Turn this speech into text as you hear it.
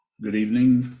Good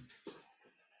evening.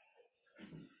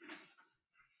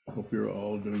 Hope you're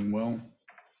all doing well.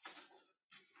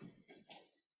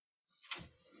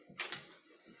 I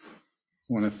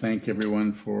want to thank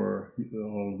everyone for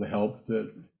all the help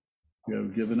that you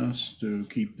have given us to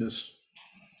keep this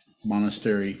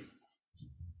monastery,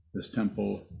 this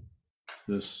temple,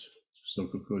 this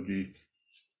Sokokoji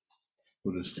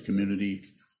Buddhist community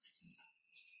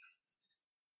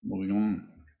moving on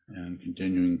and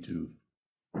continuing to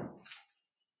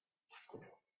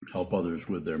help others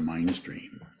with their mind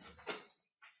stream.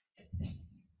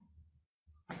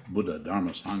 Buddha,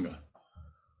 Dharma, Sangha.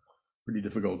 Pretty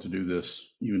difficult to do this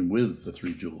even with the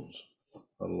three jewels,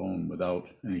 let alone without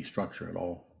any structure at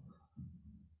all.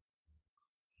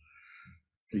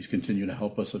 Please continue to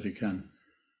help us if you can.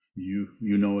 You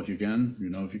know if you can, you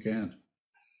know if you can't.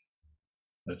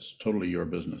 That's totally your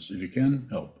business. If you can,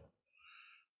 help.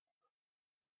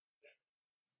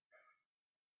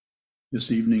 This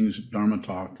evening's Dharma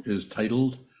talk is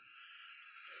titled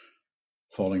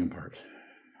Falling Apart.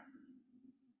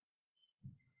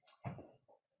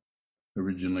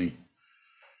 Originally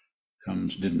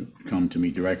didn't come to me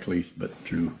directly, but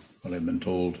through what I've been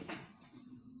told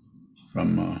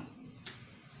from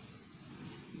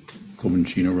Kobun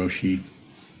Chino Roshi.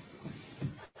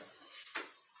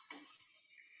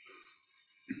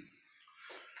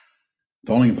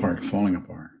 Falling apart, falling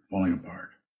apart, falling apart.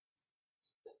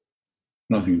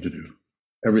 Nothing to do.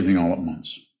 Everything all at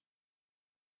once.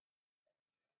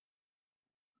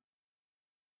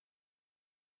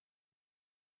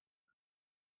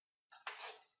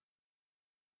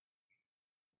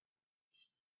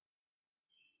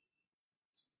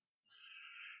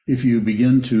 If you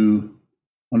begin to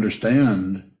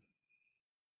understand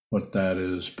what that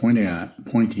is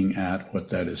pointing at what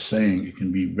that is saying, it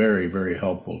can be very, very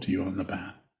helpful to you on the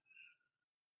path.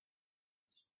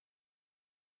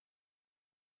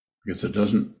 Because it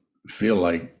doesn't feel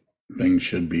like things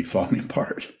should be falling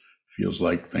apart. It feels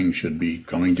like things should be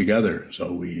coming together,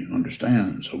 so we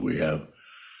understand, so we have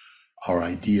our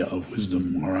idea of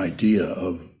wisdom, our idea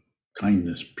of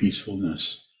kindness,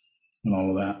 peacefulness, and all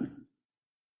of that.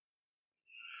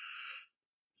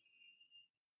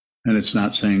 And it's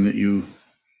not saying that you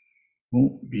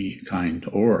won't be kind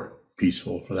or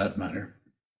peaceful for that matter.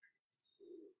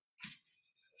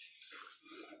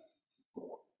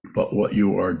 But what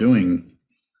you are doing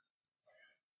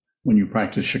when you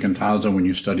practice Shikantaza, when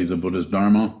you study the Buddha's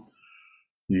Dharma,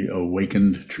 the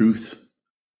awakened truth,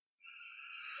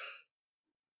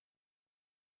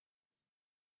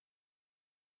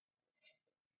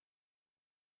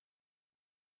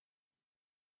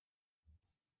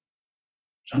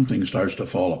 something starts to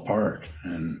fall apart.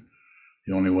 And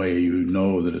the only way you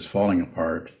know that it's falling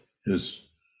apart is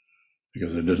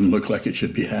because it doesn't look like it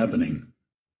should be happening.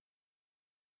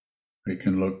 It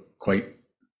can look quite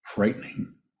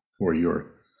frightening for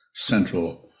your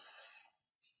central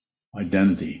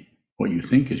identity, what you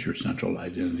think is your central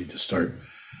identity, to start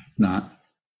not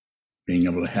being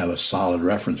able to have a solid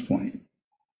reference point.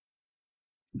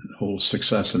 The whole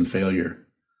success and failure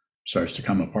starts to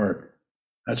come apart.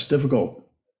 That's difficult.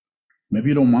 Maybe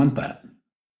you don't want that.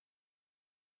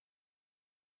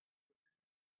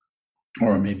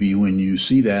 Or maybe when you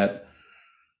see that,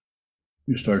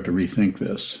 you start to rethink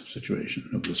this situation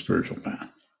of the spiritual path.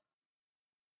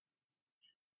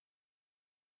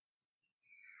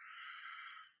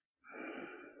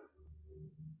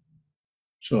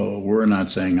 So we're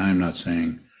not saying, I'm not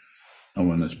saying, no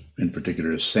one in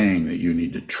particular is saying that you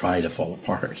need to try to fall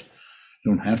apart.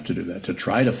 You don't have to do that. To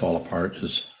try to fall apart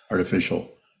is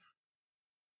artificial.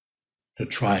 To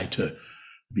try to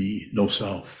be no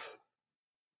self.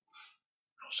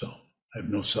 No self. I have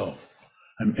no self.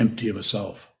 I'm empty of a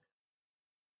self.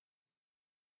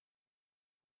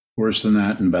 Worse than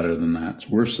that and better than that. It's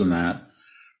worse than that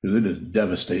because it is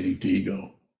devastating to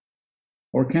ego.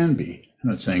 Or can be. I'm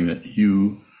not saying that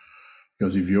you,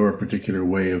 because of your particular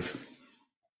way of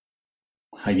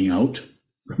hiding out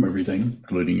from everything,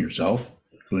 including yourself,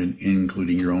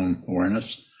 including your own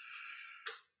awareness.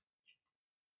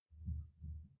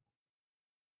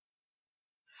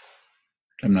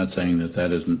 I'm not saying that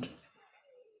that isn't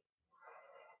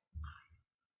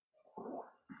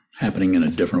happening in a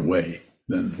different way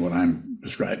than what I'm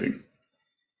describing,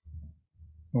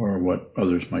 or what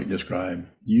others might describe.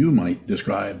 You might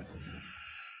describe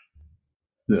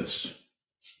this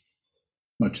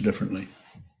much differently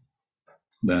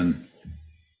than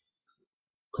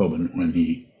Kobun when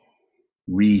he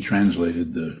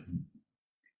retranslated the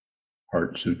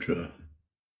Heart Sutra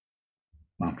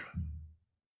mantra.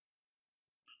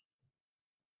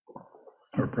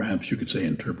 Or perhaps you could say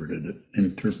interpreted.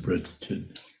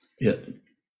 it.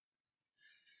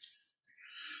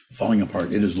 Falling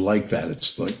apart, it is like that.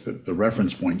 It's like the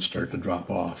reference points start to drop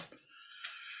off.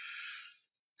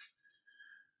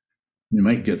 You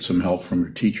might get some help from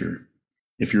your teacher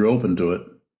if you're open to it.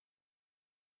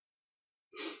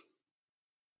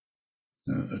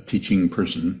 A teaching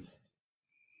person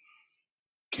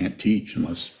can't teach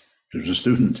unless there's a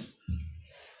student,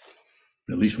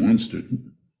 at least one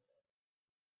student,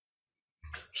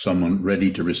 someone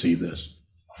ready to receive this.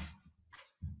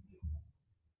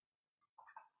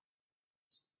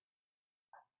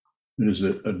 It is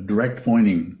a direct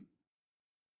pointing,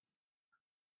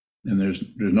 and there's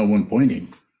no one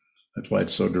pointing. That's why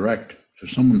it's so direct.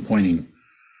 There's someone pointing.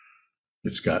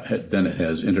 Then it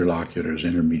has interlocutors,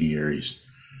 intermediaries,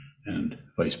 and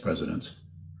vice presidents.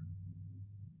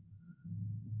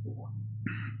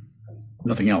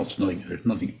 Nothing else. There's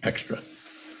nothing extra.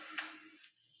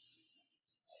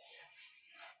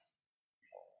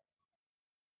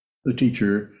 The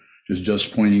teacher is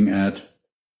just pointing at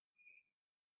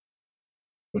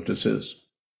what this is.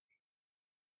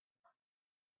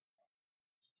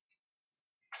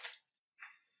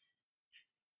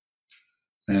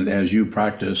 And as you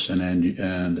practice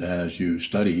and as you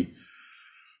study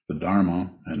the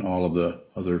Dharma and all of the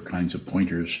other kinds of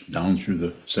pointers down through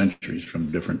the centuries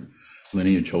from different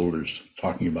lineage holders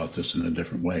talking about this in a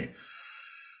different way,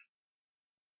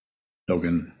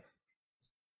 Dogen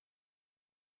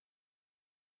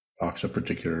talks a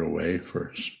particular way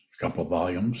for a couple of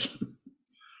volumes.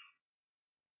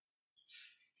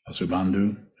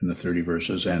 Vasubandhu in the 30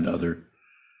 verses and other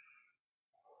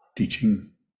teachings.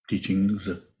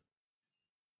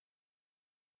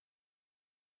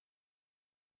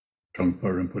 Trungpa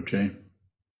Rinpoche.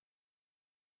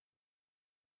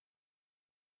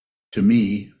 To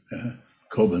me,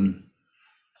 Kobun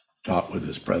taught with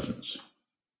his presence,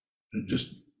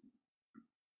 just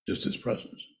his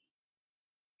presence.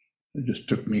 It just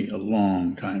took me a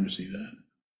long time to see that.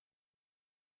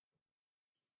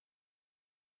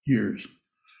 Years.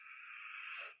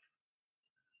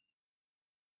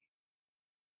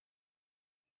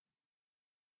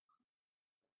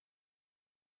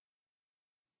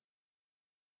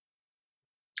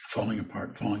 Falling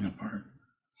apart.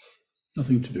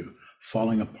 Nothing to do.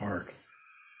 Falling apart.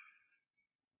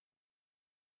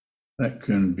 That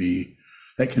can be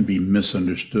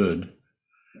misunderstood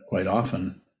quite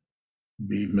often.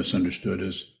 Be misunderstood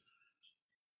as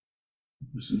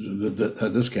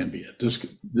this can't be it.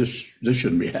 This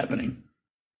shouldn't be happening.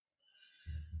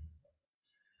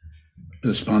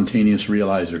 The spontaneous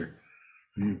realizer,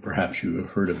 perhaps you have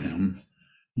heard of him,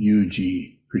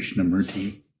 U.G.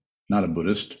 Krishnamurti, not a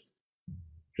Buddhist,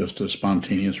 just a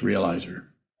spontaneous realizer,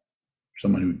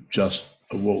 someone who just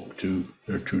awoke to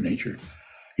their true nature.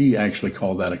 He actually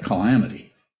called that a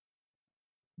calamity.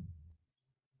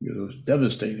 It was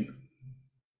devastating,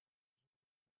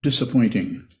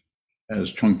 disappointing,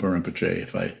 as Trungpa Rinpoche,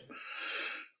 if I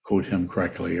quote him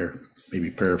correctly, or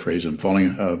maybe paraphrase him,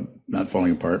 not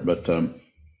falling apart, but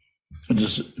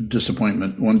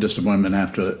disappointment, one disappointment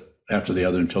after the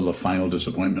other until the final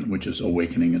disappointment, which is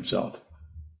awakening itself.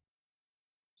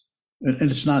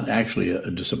 And it's not actually a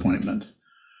disappointment,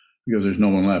 because there's no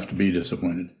one left to be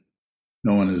disappointed.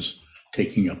 No one is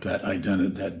taking up that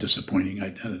identity, that disappointing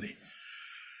identity.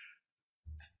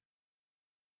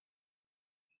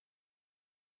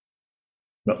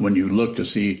 But when you look to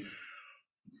see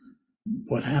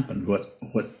what happened,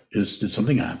 did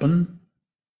something happen?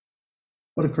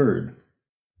 What occurred?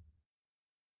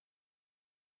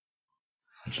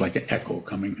 It's like an echo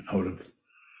coming out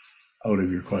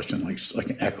of your question, like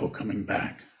an echo coming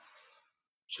back.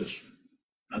 It's just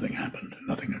nothing happened,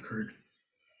 nothing occurred.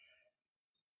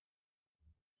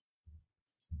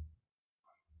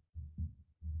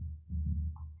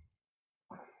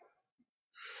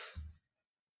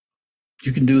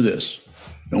 You can do this.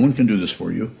 No one can do this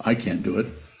for you. I can't do it.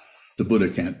 The Buddha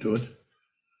can't do it.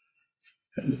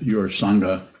 Your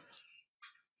Sangha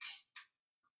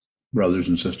brothers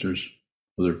and sisters,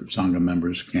 other Sangha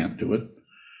members can't do it.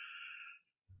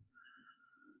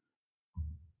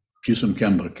 Kyusum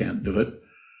Kemba can't do it.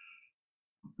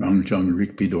 Rangchung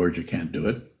Rigpi Dorje can't do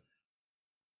it.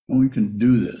 No one can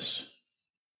do this.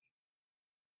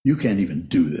 You can't even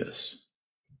do this.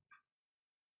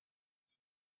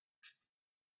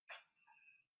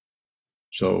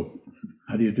 So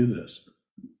how do you do this?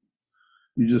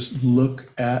 You just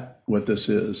look at what this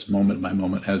is moment by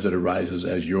moment as it arises,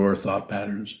 as your thought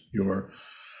patterns, your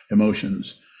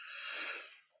emotions,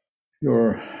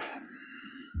 your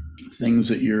things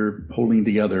that you're holding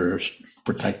together or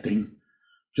protecting.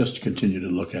 Just continue to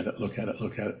look at it.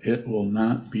 It will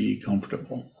not be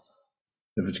comfortable.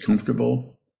 If it's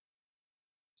comfortable,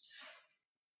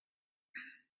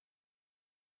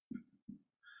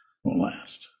 won't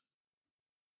last.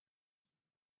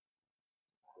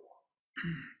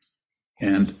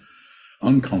 And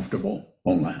uncomfortable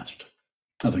won't last.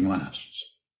 Nothing lasts.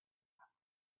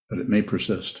 But it may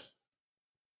persist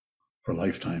for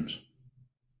lifetimes. Is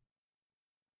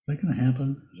that going to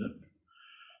happen?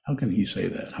 How can he say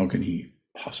that? How can he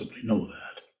possibly know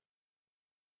that?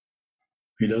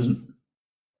 He doesn't.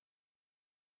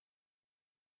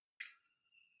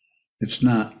 It's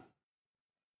not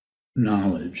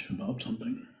knowledge about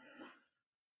something.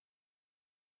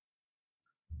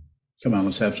 Come on,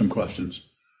 let's have some questions.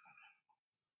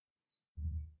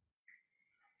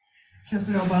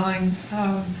 Kyoko Bowing,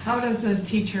 how does a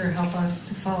teacher help us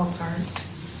to fall apart?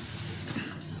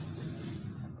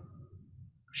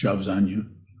 Shoves on you,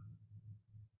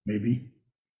 maybe.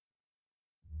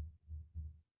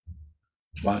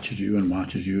 Watches you,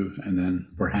 and then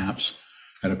perhaps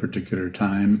at a particular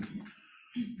time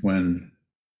when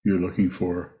you're looking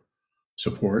for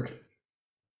support,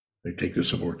 they take the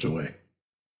supports away.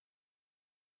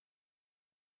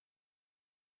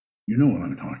 You know what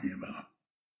I'm talking about.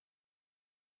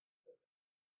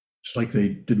 It's like they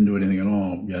didn't do anything at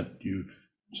all, yet you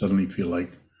suddenly feel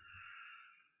like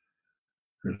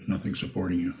there's nothing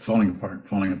supporting you. Falling apart.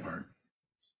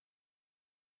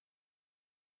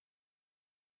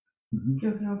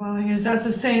 Kyoko Bowing, is that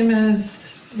the same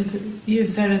as you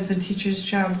said it's a teacher's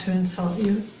job to insult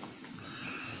you?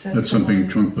 That's something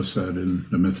Trungpa said in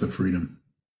The Myth of Freedom,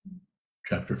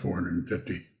 chapter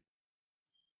 450.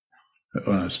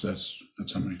 That's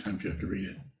how many times you have to read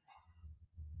it.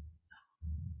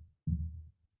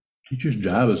 Teacher's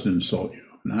job is to insult you,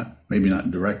 maybe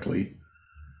not directly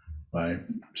by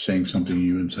saying something to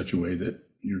you in such a way that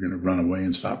you're going to run away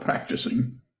and stop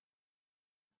practicing,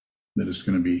 that it's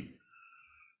going to be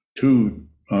too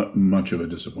much of a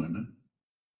disappointment.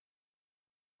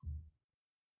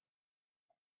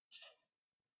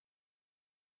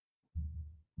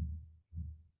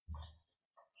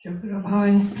 Kyoko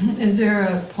Bowing, is there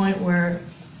a point where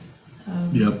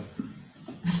Yep.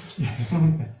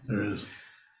 There is.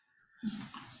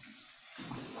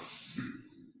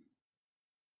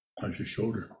 How's your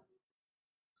shoulder?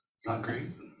 Not great.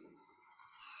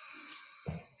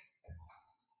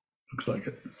 Looks like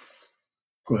it.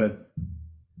 Go ahead.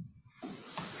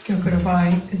 Kyoko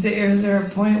Bowing, is there a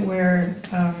point where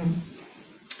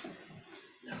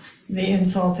the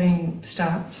insulting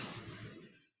stops?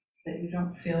 That you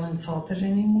don't feel insulted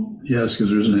anymore? Yes, because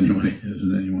there isn't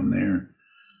anyone there.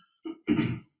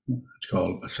 It's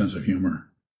called a sense of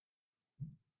humor.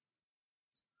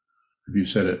 If you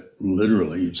said it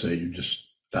literally, you'd say you just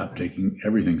stop taking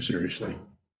everything seriously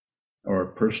or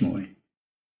personally,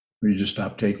 or you just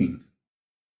stop taking.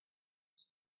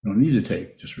 You don't need to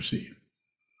take, just receive.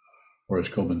 Or as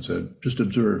Kobun said, just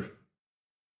observe.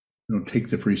 You don't take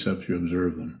the precepts, you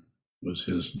observe them, was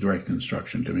his direct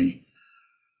instruction to me.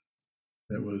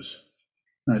 That was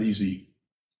not easy.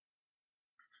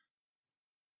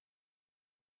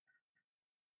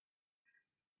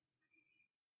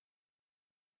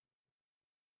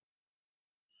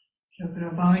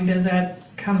 Kyoko Bowing, does that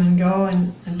come and go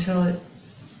until it,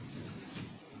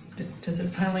 does it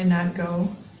finally not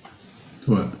go?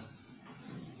 What?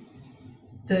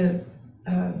 The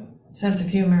sense of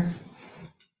humor.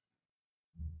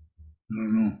 I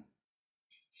don't know.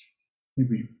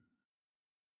 Maybe.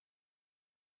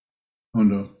 Oh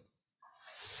no.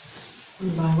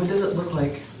 What does it look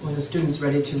like when the student's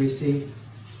ready to receive?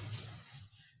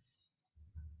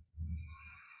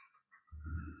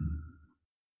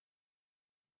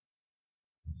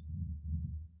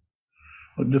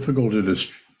 Well, difficult it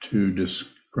is to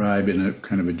describe in a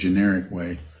kind of a generic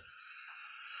way.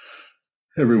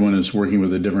 Everyone is working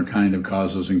with a different kind of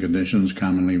causes and conditions,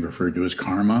 commonly referred to as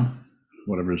karma,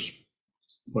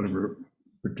 whatever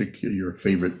particular your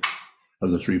favorite of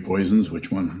the three poisons,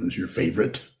 which one is your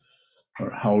favorite,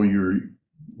 or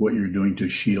what you're doing to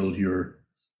shield your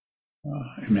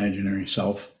imaginary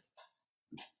self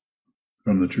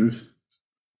from the truth.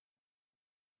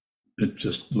 It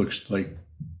just looks like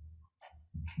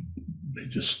they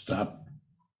just stop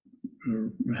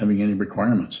having any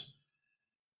requirements.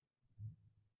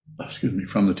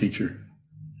 From the teacher.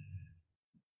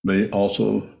 They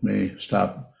also may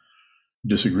stop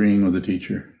disagreeing with the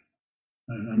teacher.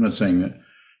 I'm not saying that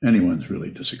anyone's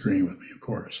really disagreeing with me, of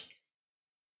course.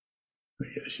 But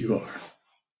yes, you are.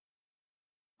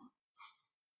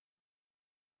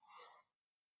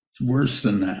 It's worse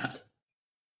than that.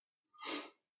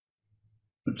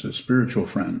 It's a spiritual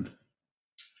friend,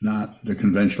 not the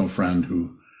conventional friend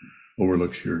who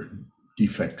overlooks your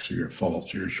defects or your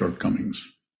faults or your shortcomings.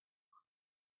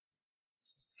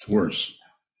 It's worse.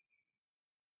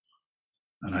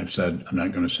 And I've said, I'm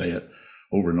not going to say it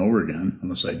over and over again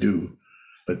unless I do,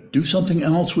 but do something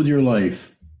else with your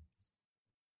life.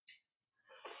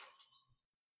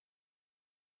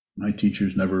 My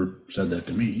teachers never said that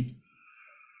to me.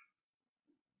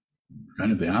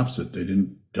 Kind of the opposite. They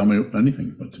didn't tell me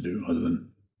anything what to do other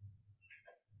than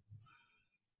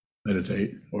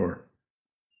meditate or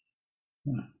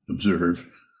observe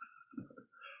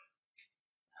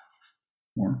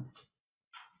more.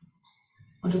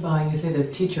 What about, you say the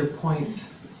teacher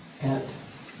points at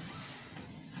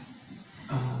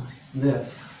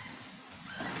this.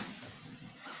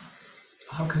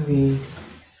 How can we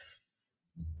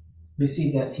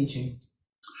receive that teaching?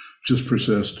 Just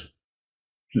persist.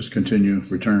 Just continue.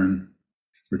 Return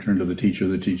to the teacher,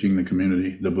 the teaching, the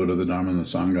community, the Buddha, the Dharma, and the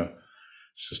Sangha.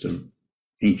 It's just an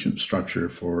ancient structure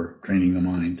for training the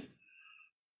mind.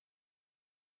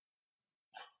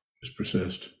 Just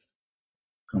persist.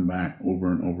 Come back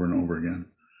over and over and over again.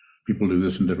 People do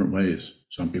this in different ways.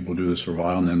 Some people do this for a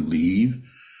while and then leave,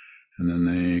 and then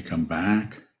they come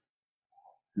back,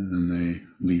 and then they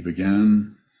leave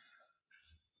again.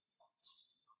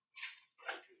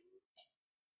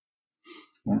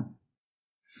 More.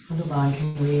 Underline,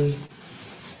 can we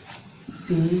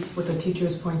see what the teacher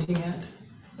is pointing at?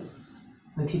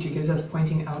 The teacher gives us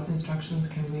pointing out instructions.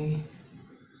 Can we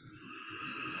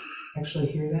actually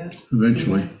hear that?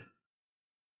 Eventually.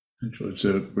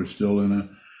 So we're still in a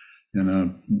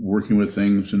working with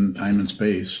things in time and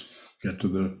space. Get to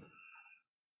the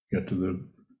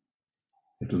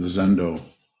Zendo.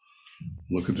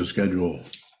 Look at the schedule.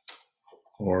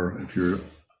 Or if you're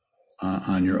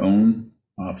on your own,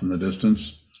 off in the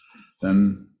distance,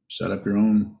 then set up your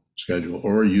own schedule,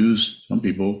 or use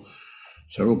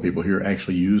several people here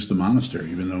actually use the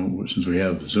monastery, even though since we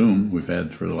have Zoom, we've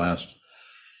had for the last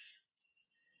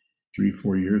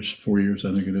 4 years,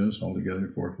 I think it is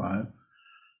altogether, 4 or 5.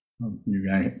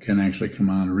 You can actually come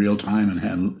on real time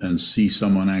and see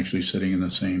someone actually sitting in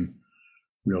the same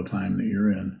real time that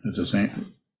you're in. It's the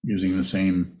same, using the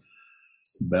same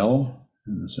bell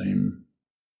and the same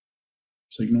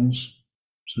signals,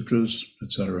 sutras,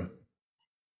 etc.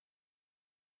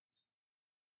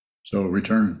 So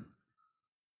return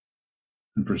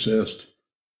and persist,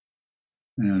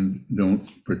 and don't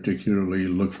particularly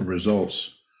look for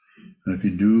results. And if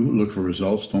you do look for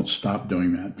results, don't stop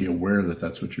doing that. Be aware that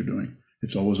that's what you're doing.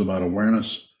 It's always about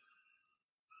awareness,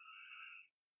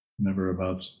 never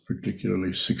about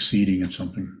particularly succeeding at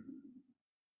something.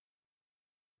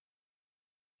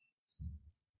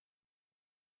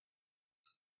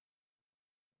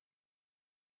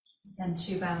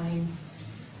 Senchu Bowing,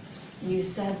 you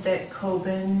said that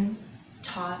Kobun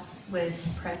taught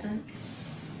with presence,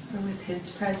 or with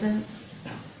his presence?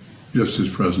 Just his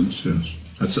presence, yes.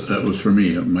 That was for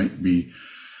me. It might be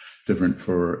different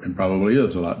for, and probably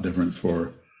is a lot different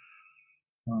for,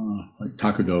 like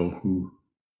Takudo, who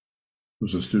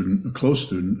was a close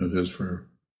student of his for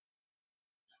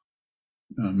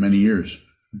many years.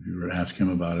 If you were to ask him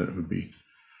about it, it would be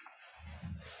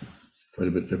quite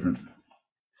a bit different.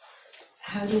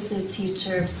 How does a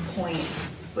teacher point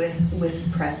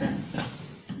with presence?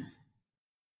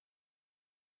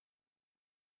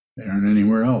 They aren't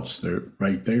anywhere else. They're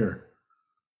right there.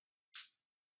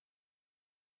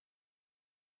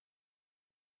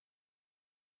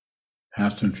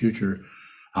 Past and future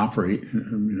operate,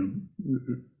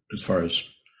 as far as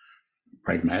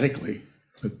pragmatically,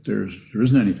 but there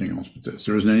isn't anything else but this.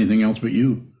 There isn't anything else but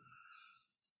you.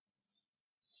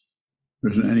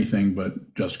 There isn't anything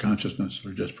but just consciousness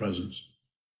or just presence.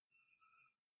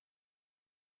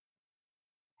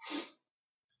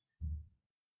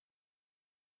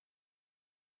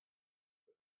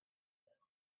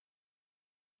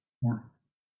 More.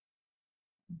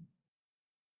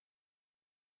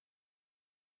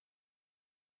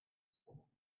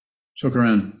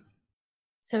 Sokaran.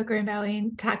 Sokaran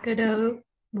bowing. Takudo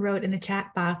wrote in the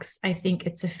chat box, I think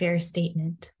it's a fair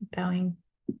statement. Bowing.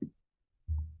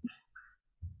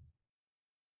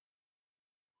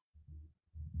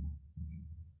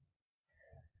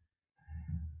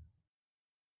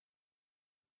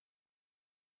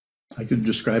 I could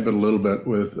describe it a little bit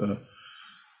with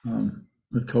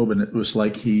Kobun. It was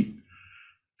like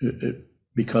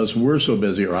because we're so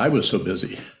busy, or I was so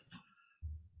busy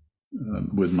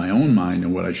with my own mind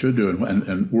and what I should do,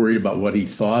 and worried about what he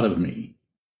thought of me.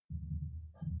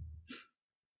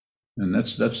 And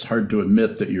that's hard to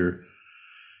admit, that you're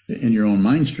in your own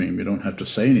mind stream. You don't have to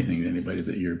say anything to anybody,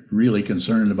 that you're really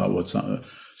concerned about what's on.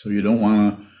 So you don't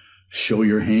want to show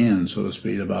your hand, so to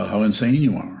speak, about how insane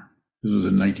you are. This was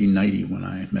in 1990 when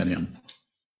I met him,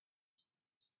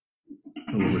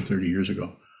 a little over 30 years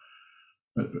ago.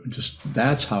 But just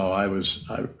that's how I was.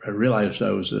 I realized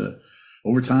I was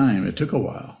over time. It took a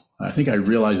while. I think I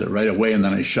realized it right away, and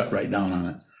then I shut right down on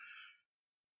it.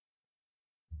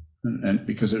 And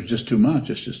because it was just too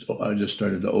much, I just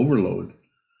started to overload.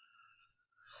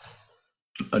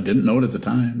 I didn't know it at the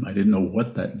time. I didn't know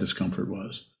what that discomfort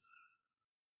was,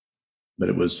 but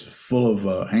it was full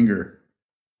of anger.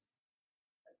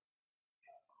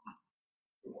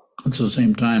 At the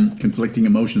same time, conflicting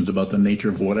emotions about the nature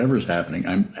of whatever's happening.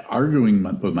 I'm arguing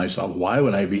with myself, why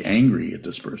would I be angry at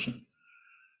this person?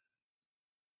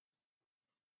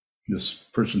 This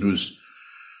person who's,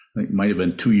 I think, might have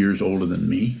been 2 years older than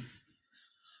me.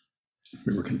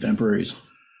 We were contemporaries.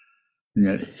 And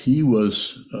yet he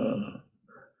was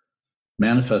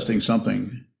manifesting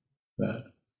something that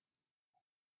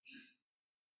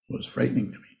was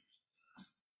frightening to me.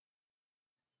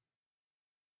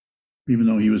 Even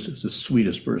though he was the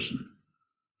sweetest person.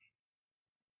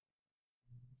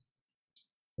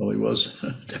 Well, he was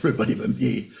to everybody but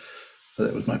me.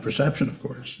 That was my perception, of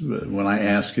course. But when I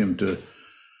asked him to,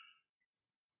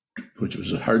 which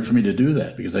was hard for me to do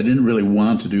that because I didn't really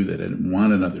want to do that. I didn't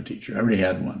want another teacher. I already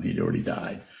had one. He'd already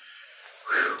died.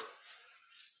 Whew.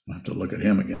 I'll have to look at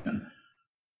him again.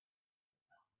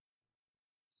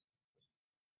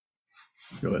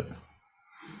 Go ahead.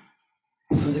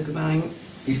 Mr. Gabowing,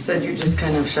 you said you just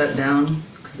kind of shut down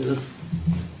because it was,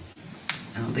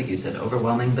 I don't think you said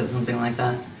overwhelming, but something like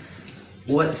that.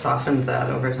 What softened that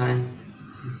over time?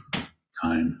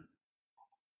 Time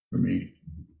for me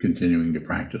continuing to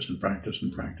practice and practice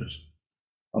and practice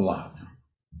a lot.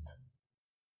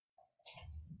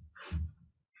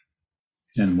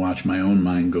 And watch my own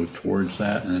mind go towards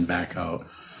that and then back out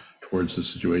towards the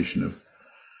situation of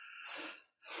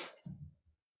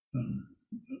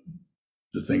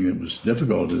the thing that was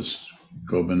difficult is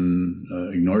Coben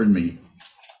ignored me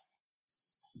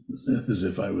as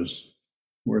if I was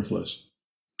worthless.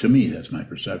 To me, that's my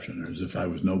perception, or as if I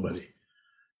was nobody.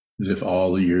 As if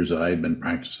all the years that I had been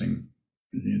practicing,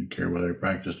 I didn't care whether I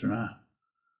practiced or not.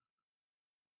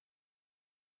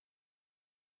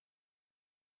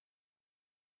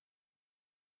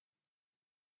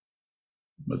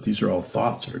 But these are all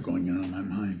thoughts that are going on in my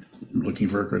mind. I'm looking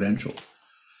for a credential.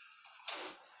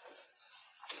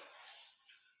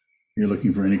 You're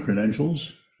looking for any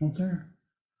credentials out there?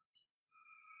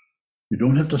 You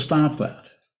don't have to stop that.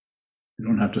 You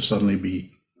don't have to suddenly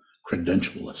be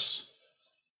credentialless.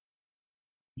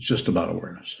 It's just about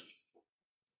awareness.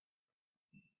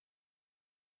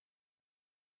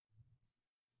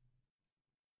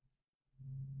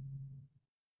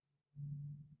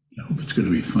 I hope it's going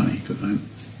to be funny because I'm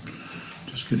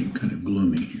just getting kind of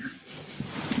gloomy here.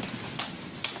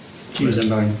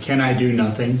 Can I do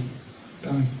nothing?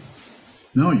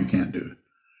 No, you can't do it.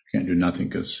 You can't do nothing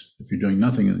because if you're doing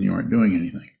nothing, then you aren't doing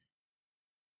anything.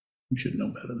 You should know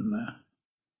better than that.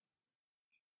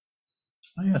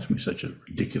 Why ask me such a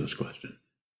ridiculous question?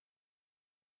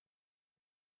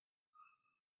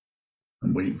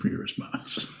 I'm waiting for your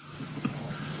response.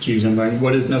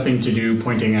 What is nothing to do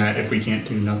pointing at if we can't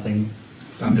do nothing?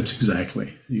 That's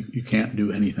exactly. You can't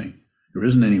do anything. There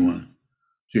isn't anyone.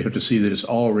 So you have to see that it's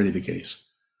already the case.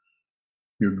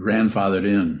 You're grandfathered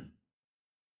in,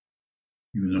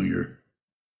 even though you're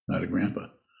not a grandpa.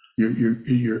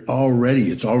 You're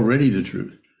already, it's already the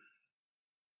truth.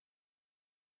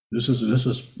 This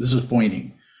is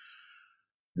pointing.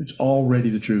 It's already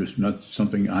the truth, not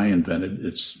something I invented.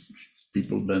 It's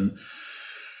people have been,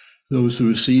 those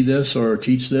who see this or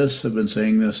teach this have been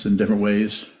saying this in different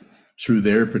ways through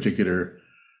their particular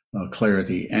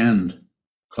clarity and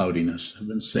cloudiness, have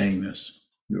been saying this.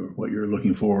 What you're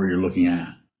looking for, you're looking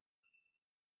at.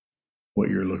 What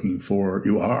you're looking for,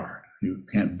 you are. You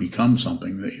can't become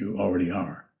something that you already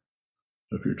are.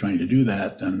 So if you're trying to do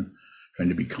that, then trying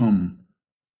to become,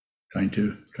 trying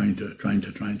to.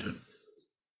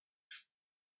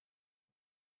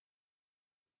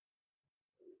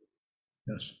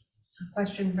 Yes.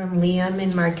 Question from Liam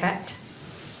in Marquette.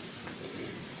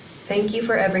 Thank you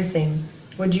for everything.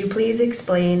 Would you please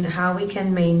explain how we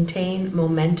can maintain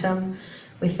momentum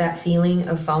with that feeling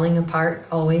of falling apart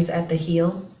always at the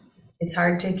heel? It's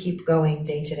hard to keep going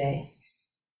day to day.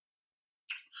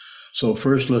 So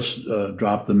first, let's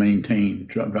drop the maintain,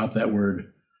 drop that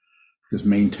word, because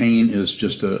maintain is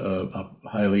just a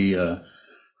highly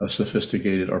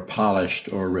sophisticated or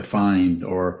polished or refined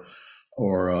or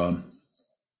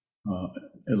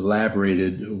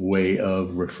elaborated way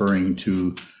of referring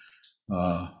to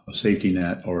a safety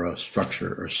net or a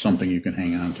structure or something you can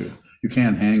hang on to. You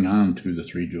can't hang on to the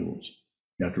three jewels.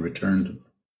 You have to return to them.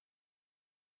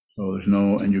 So there's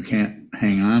no, and you can't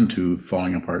hang on to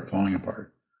falling apart.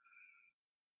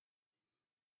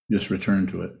 Just return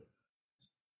to it.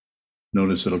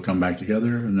 Notice it'll come back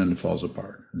together and then it falls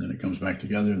apart. And then it comes back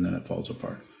together and then it falls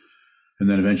apart. And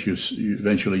then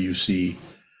eventually you see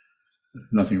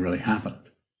nothing really happened.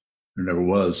 There never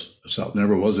was a self,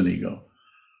 never was an ego.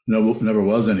 Never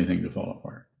was anything to fall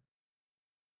apart.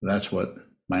 That's what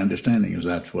my understanding is.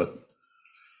 That's what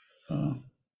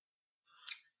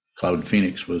Cloud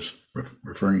Phoenix was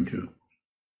referring to.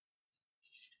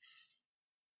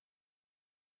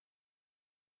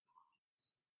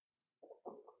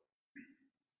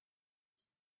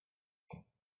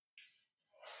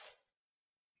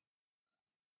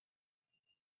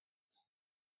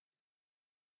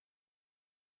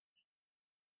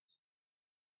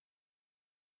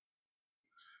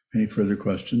 Any further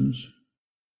questions?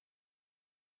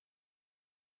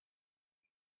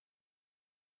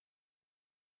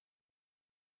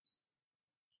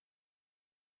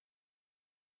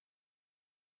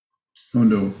 Oh,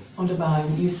 no.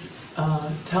 Ondabang, you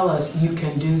tell us you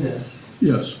can do this.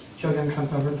 Yes, Chogyam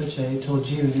Trungpa Rinpoche told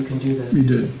you you can do this. you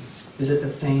did. Is it the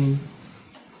same?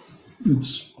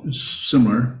 It's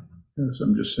similar. Yes,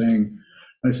 I'm just saying,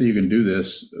 when I say you can do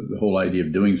this, the whole idea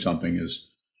of doing something is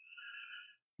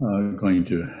going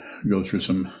to go through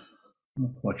some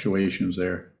fluctuations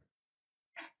there.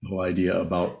 The whole idea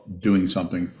about doing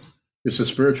something. It's a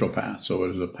spiritual path, so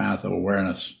it is a path of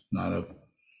awareness, not of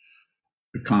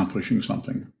accomplishing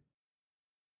something.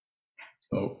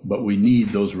 So, but we need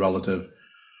those relative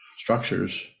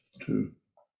structures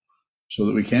so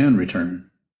that we can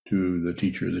return to the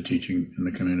teacher, the teaching, and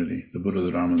the community, the Buddha,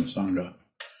 the Dharma, and the Sangha,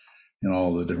 in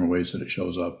all the different ways that it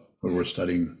shows up. But we're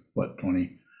studying,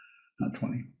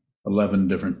 11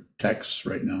 different texts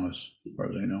right now, as far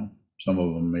as I know. Some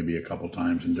of them maybe a couple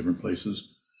times in different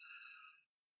places.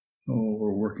 So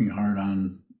we're working hard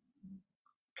on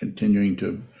continuing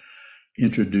to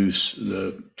introduce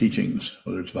the teachings,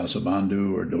 whether it's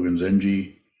Vasubandhu or Dogen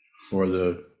Zenji, or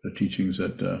the teachings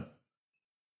that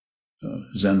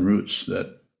Zen roots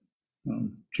that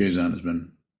Cheizan has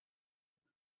been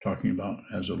talking about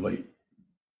as of late.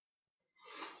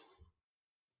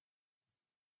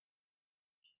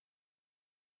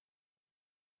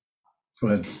 Go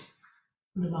ahead.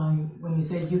 Ondabang, when you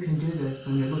say you can do this,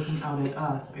 when you're looking out at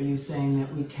us, are you saying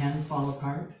that we can fall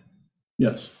apart?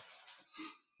 Yes.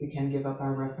 We can give up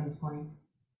our reference points?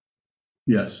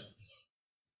 Yes.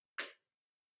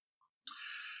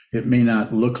 It may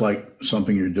not look like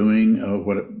something you're doing.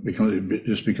 It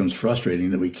just becomes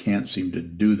frustrating that we can't seem to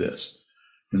do this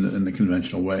in the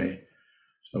conventional way.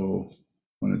 So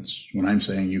when I'm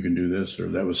saying you can do this, or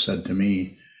that was said to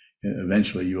me,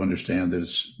 eventually you understand that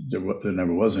there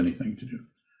never was anything to do.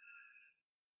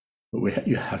 But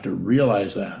you have to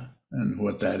realize that, and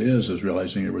what that is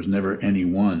realizing there was never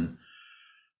anyone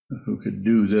who could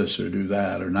do this or do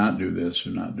that, or not do this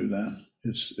or not do that.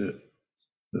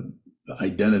 The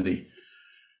identity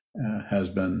has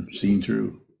been seen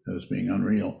through as being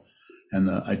unreal, and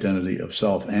the identity of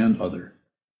self and other.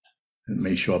 It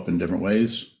may show up in different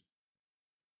ways,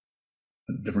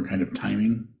 a different kind of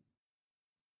timing,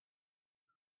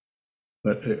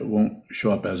 but it won't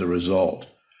show up as a result.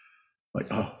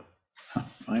 Like, oh,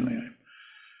 finally,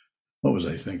 what was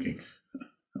I thinking?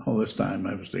 All this time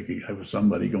I was thinking I was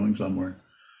somebody going somewhere,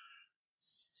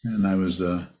 and I was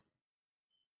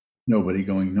nobody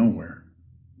going nowhere.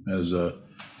 As the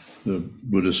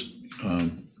Buddhist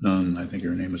nun, I think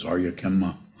her name is Arya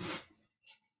Kemma.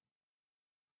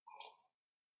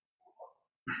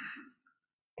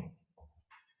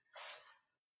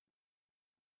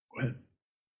 Go ahead.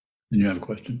 And you have a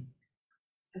question?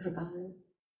 I forgot it.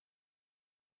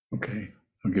 Okay,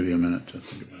 I'll give you a minute to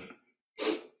think about it.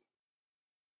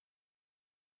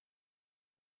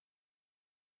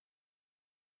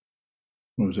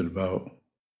 What was it about?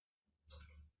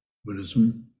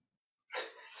 Buddhism?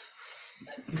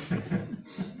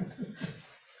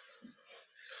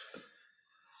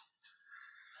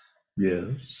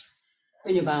 Yes.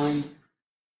 When you're bowing.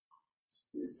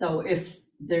 So if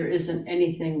there isn't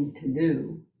anything to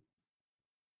do,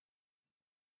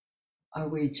 are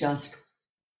we just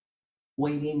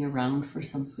waiting around for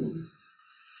something,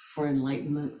 for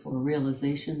enlightenment, for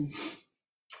realization?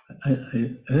 I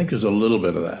think there's a little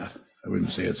bit of that. I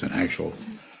wouldn't say it's an actual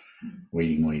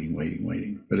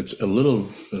waiting, but it's a little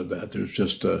bit of that. There's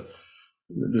just there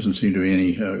doesn't seem to be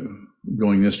any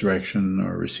going this direction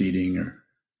or receding, or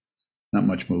not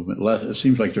much movement. It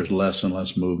seems like there's less and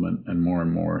less movement and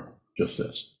more just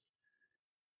this.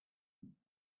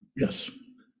 Yes.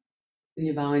 When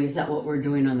you're bowing, is that what we're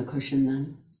doing on the cushion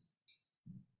then?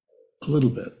 a little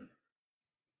bit.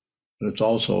 But it's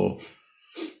also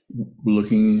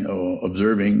looking,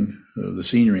 observing the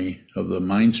scenery of the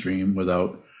mind stream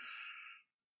without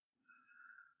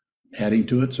adding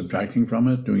to it, subtracting from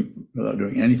it, without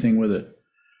doing anything with it,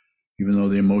 even though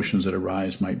the emotions that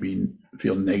arise might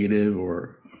feel negative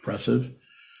or oppressive.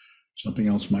 Something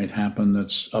else might happen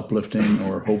that's uplifting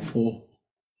or hopeful.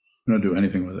 We don't do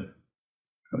anything with it.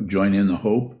 Don't join in the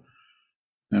hope,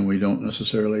 and we don't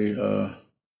necessarily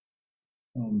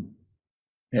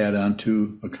add on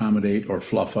to, accommodate, or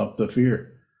fluff up the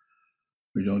fear.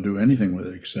 We don't do anything with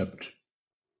it except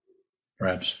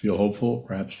perhaps feel hopeful,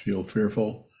 perhaps feel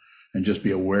fearful, and just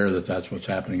be aware that that's what's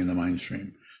happening in the mind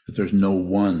stream, that there's no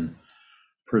one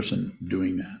person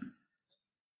doing that.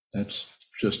 That's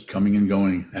just coming and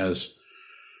going, as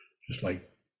just like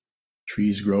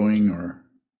trees growing or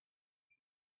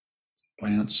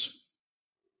plants,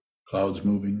 clouds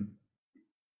moving.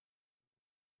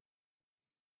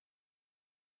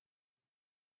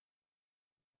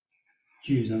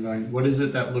 Geez, I'm going, what is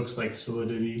it that looks like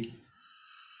solidity?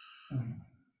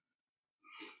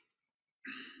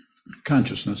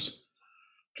 Consciousness,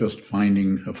 just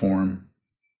finding a form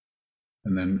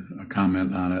and then a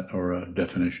comment on it or a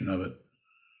definition of it.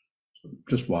 So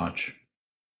just watch.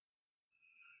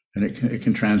 And it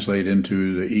can translate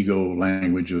into the ego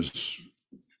language as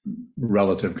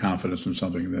relative confidence in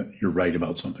something, that you're right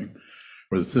about something,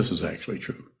 or that this is actually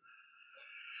true.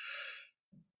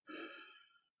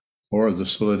 Or the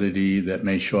solidity that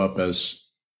may show up as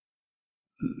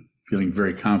feeling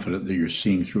very confident that you're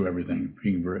seeing through everything,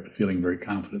 feeling very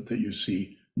confident that you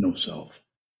see no self.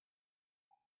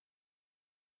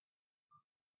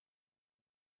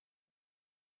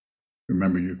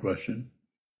 Remember your question?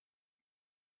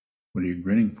 What are you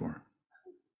grinning for?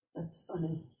 That's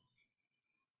funny.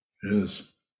 It is.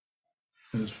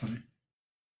 It is funny.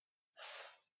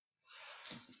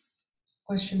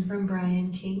 Question from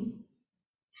Brian King.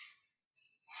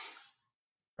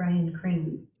 Brian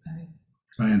Kring, sorry.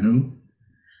 Brian who?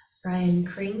 Brian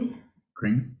Kring.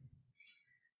 Kring?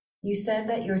 You said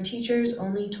that your teachers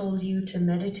only told you to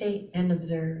meditate and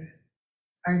observe.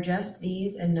 Are just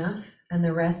these enough, and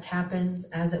the rest happens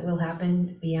as it will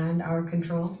happen beyond our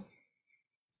control?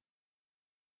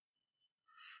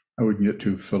 I wouldn't get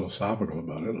too philosophical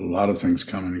about it. A lot of things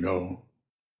come and go.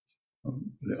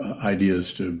 The idea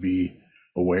is to be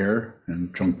aware,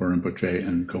 and Trungpa Rinpoche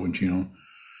and Kobun Chino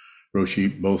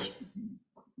Roshi both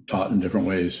taught in different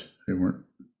ways.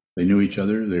 They knew each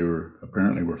other. They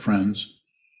apparently were friends,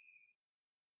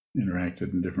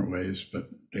 interacted in different ways, but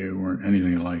they weren't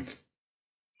anything alike.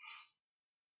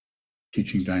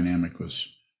 Teaching dynamic was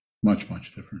much,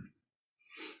 much different.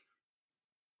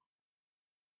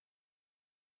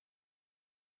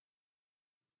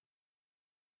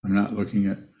 I'm not looking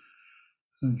at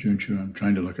Junchu. I'm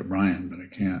trying to look at Brian, but I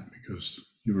can't because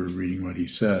you were reading what he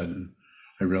said, and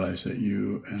I realized that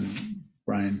you and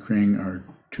Brian Kring are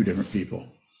two different people.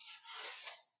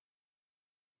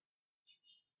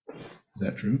 Is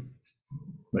that true?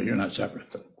 But you're not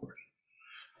separate, though, of course.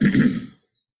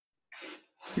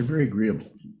 You're very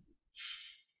agreeable.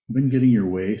 Been getting your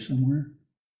way somewhere?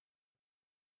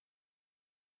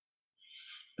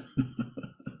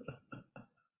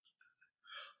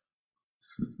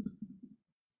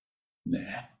 Nah.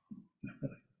 Not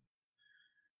really.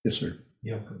 Yes, sir.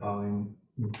 Yoke bowing,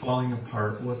 falling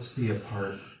apart. What's the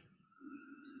apart?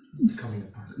 It's coming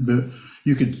apart. But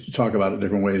you could talk about it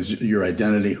different ways. Your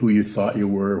identity, who you thought you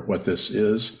were, what this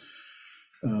is.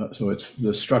 So it's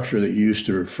the structure that you used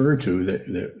to refer to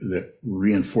that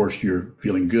reinforced your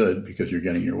feeling good because you're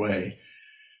getting your way.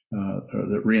 Or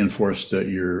that reinforced that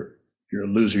you're a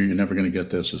loser. You're never going to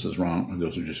get this. This is wrong.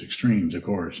 Those are just extremes, of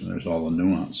course, and there's all the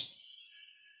nuance.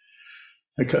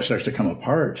 It starts to come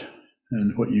apart,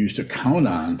 and what you used to count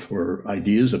on for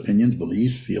ideas, opinions,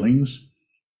 beliefs, feelings,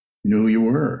 you knew who you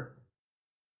were.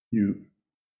 You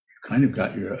kind of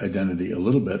got your identity a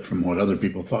little bit from what other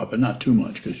people thought, but not too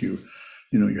much, because you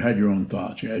had your own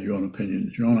thoughts, you had your own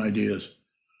opinions, your own ideas.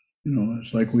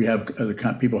 It's like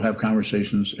people have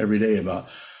conversations every day about,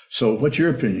 so what's your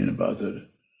opinion about the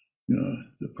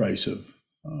price of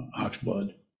ox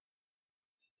blood?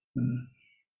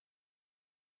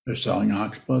 They're selling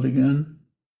ox blood again.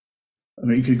 I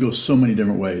mean, you could go so many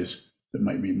different ways that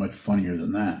might be much funnier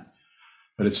than that.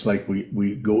 But it's like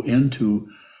we go into,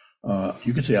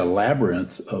 you could say, a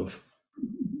labyrinth of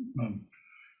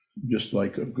just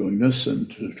like going this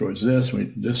and towards this.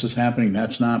 This is happening,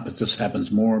 that's not, but this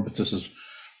happens more, but this is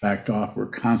backed off. We're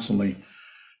constantly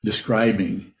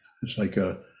describing. It's like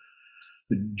a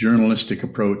journalistic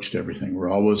approach to everything. We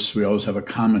always have a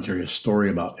commentary, a story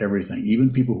about everything.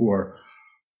 Even people who are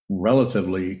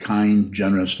relatively kind,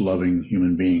 generous, loving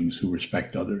human beings who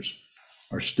respect others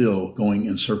are still going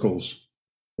in circles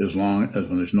as long as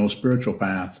when there's no spiritual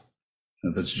path.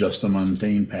 If it's just a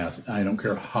mundane path, I don't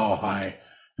care how high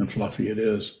and fluffy it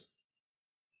is,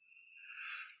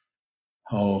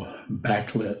 how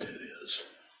backlit it is.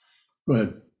 Go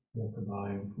ahead.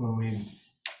 When we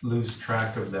lose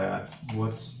track of that,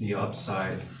 what's the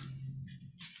upside?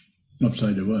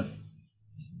 Upside to what?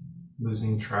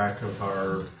 Losing track of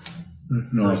our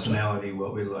No upside. personality,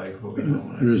 what we like, what we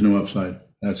don't There like. is no upside.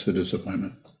 That's the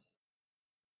disappointment.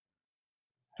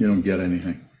 You don't get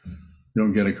anything. You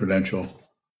don't get a credential.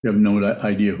 You have no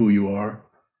idea who you are.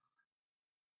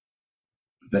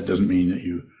 That doesn't mean that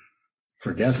you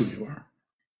forget who you are.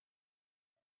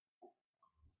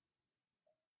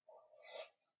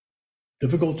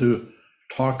 Difficult to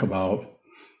talk about.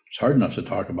 It's hard enough to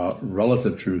talk about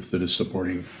relative truth that is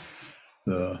supporting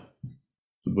the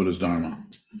Buddha's Dharma,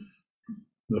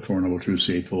 the Four Noble Truths,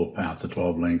 the Eightfold Path, the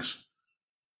 12 Links,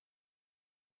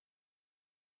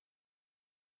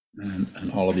 and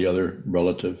all of the other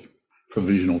relative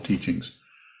provisional teachings.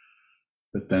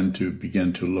 But then to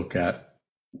begin to look at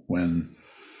when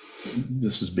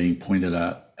this is being pointed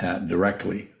at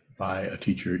directly by a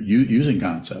teacher using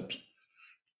concepts,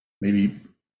 maybe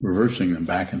reversing them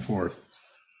back and forth.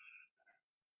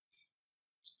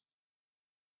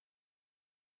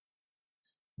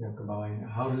 Yeah, Kabbalah,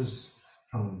 how does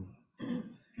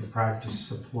the practice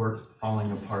support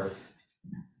falling apart?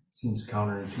 Seems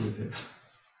counterintuitive.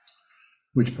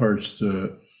 Which part's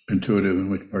the intuitive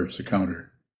and which part's the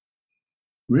counter?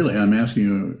 Really, I'm asking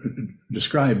you,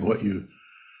 describe what you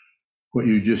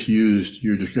just used.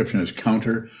 Your description is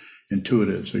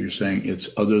counterintuitive. So you're saying it's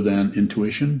other than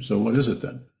intuition. So what is it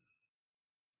then?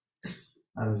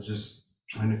 I was just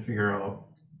trying to figure out.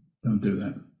 Don't do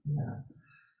that. Yeah,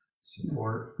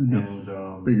 support No,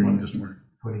 and figuring doesn't work.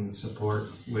 putting support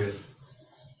with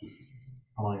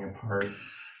falling apart.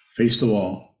 Face the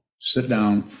wall. Sit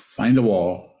down. Find a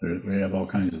wall. We have all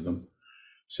kinds of them.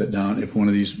 Sit down. If one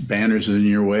of these banners is in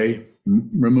your way,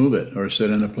 remove it, or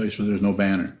sit in a place where there's no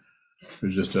banner.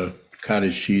 There's just a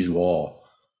cottage cheese wall.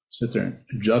 Sit there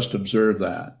and just observe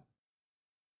that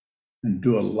and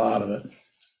do a lot of it.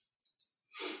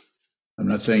 I'm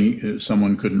not saying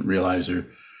someone couldn't realize their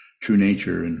true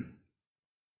nature in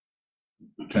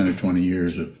 10 or 20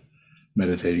 years of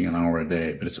meditating an hour a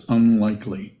day, but it's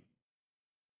unlikely.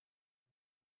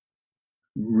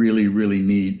 Really, really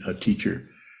need a teacher,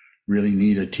 really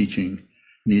need a teaching,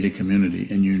 need a community,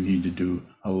 and you need to do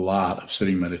a lot of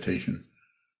sitting meditation.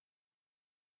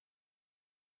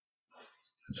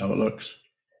 That's how it looks.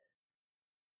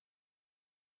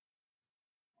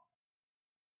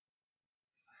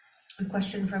 A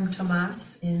question from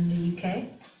Tomas in the UK.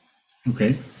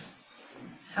 Okay.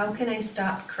 How can I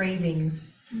stop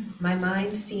cravings? My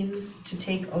mind seems to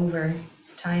take over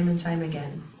time and time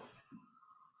again.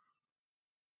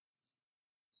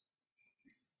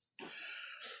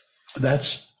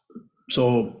 That's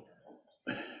so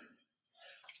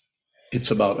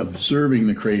it's about observing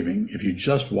the craving. If you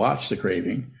just watch the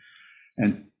craving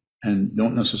and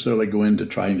don't necessarily go into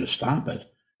trying to stop it,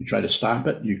 you try to stop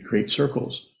it, you create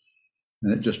circles,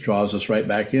 and it just draws us right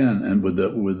back in. And with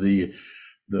the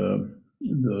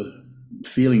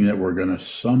feeling that we're going to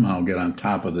somehow get on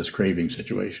top of this craving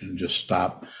situation, just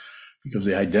stop, because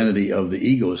the identity of the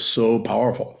ego is so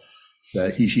powerful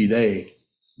that he, she, they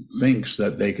thinks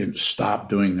that they can stop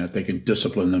doing that. They can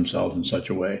discipline themselves in such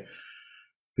a way.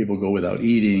 People go without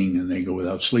eating and they go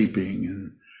without sleeping.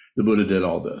 And the Buddha did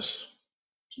all this.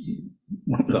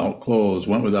 Went without clothes,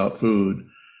 went without food,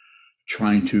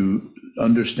 trying to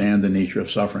understand the nature of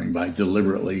suffering by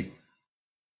deliberately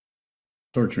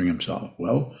torturing himself.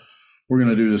 Well, we're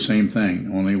going to do the same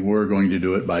thing, only we're going to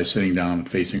do it by sitting down and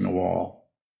facing a wall.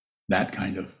 That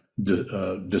kind of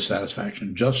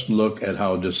dissatisfaction. Just look at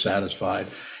how dissatisfied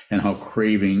and how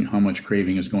much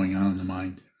craving is going on in the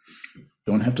mind.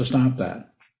 Don't have to stop that.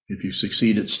 If you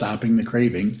succeed at stopping the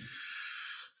craving,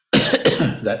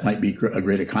 that might be a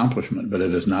great accomplishment, but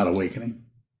it is not awakening.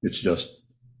 It's just,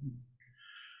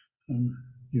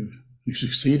 you've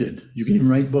succeeded. You can even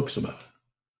write books about it,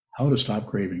 how to stop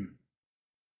craving.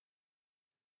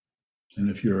 And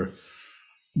if you're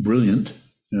brilliant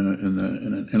in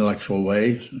an intellectual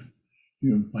way,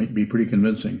 you might be pretty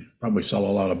convincing. Probably sell a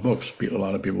lot of books. A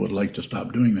lot of people would like to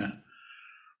stop doing that.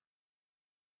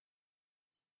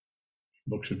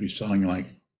 Books should be selling like,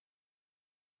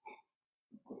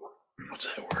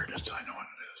 what's that word? I know what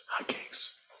it is. Hotcakes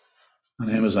on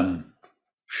Amazon.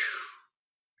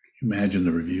 Imagine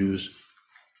the reviews.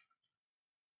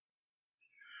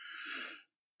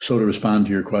 So to respond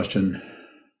to your question,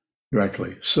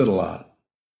 directly. Sit a lot.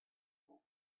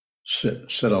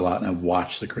 Sit a lot and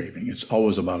watch the craving. It's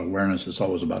always about awareness. It's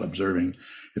always about observing.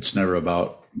 It's never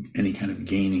about any kind of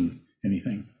gaining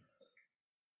anything.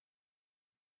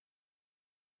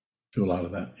 Do a lot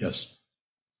of that, yes.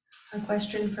 A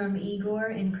question from Igor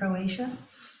in Croatia.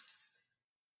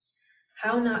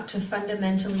 How not to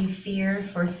fundamentally fear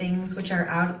for things which are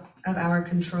out of our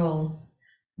control,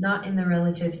 not in the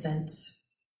relative sense.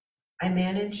 I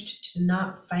managed to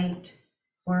not fight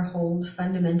or hold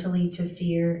fundamentally to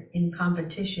fear in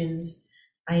competitions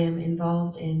I am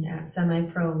involved in at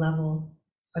semi-pro level,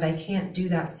 but I can't do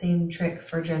that same trick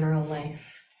for general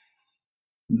life.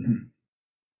 Mm-hmm.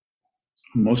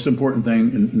 Most important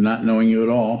thing in not knowing you at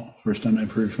all, first time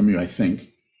I've heard from you, I think,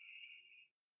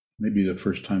 maybe the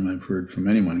first time I've heard from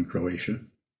anyone in Croatia.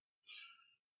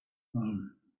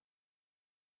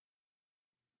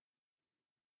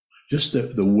 Just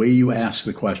the way you ask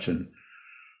the question.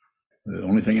 The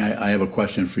only thing I have a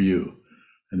question for you,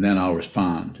 and then I'll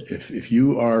respond. If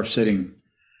you are sitting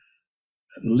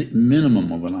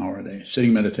minimum of an hour a day,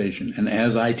 sitting meditation, and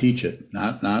as I teach it,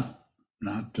 not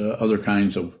other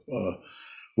kinds of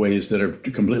ways that are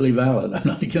completely valid. I'm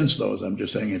not against those. I'm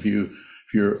just saying if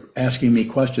you're asking me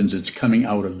questions, it's coming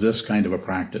out of this kind of a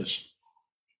practice.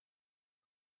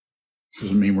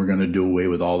 Doesn't mean we're going to do away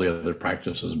with all the other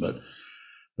practices, but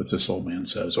what this old man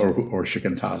says, or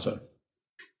shikantaza.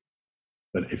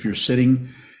 But if you're sitting,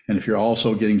 and if you're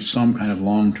also getting some kind of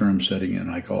long-term sitting,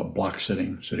 and I call it block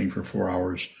sitting for 4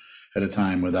 hours at a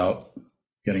time without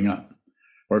getting up.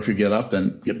 Or if you get up,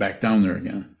 then get back down there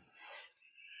again.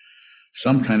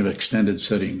 Some kind of extended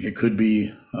sitting. It could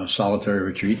be a solitary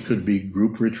retreat, could be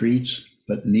group retreats,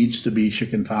 but needs to be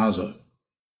shikantaza.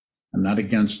 I'm not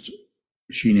against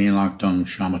Shine Laktung,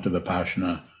 Shamatha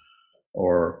Vipassana,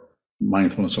 or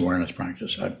mindfulness awareness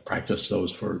practice. I've practiced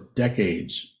those for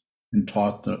decades and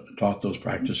taught those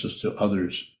practices to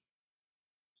others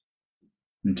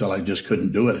until I just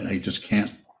couldn't do it. I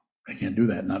can't do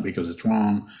that, not because it's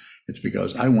wrong. It's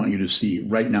because I want you to see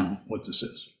right now what this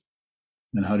is.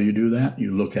 And how do you do that?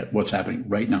 You look at what's happening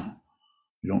right now.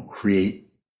 You don't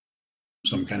create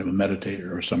some kind of a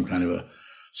meditator or some kind of a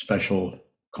special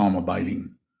calm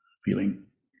abiding feeling.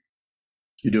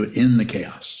 You do it in the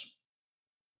chaos.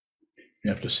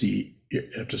 You have to see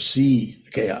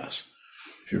the chaos.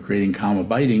 If you're creating calm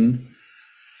abiding,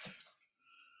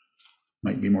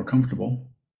 might be more comfortable,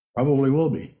 probably will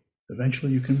be.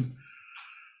 Eventually you can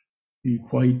be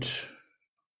quite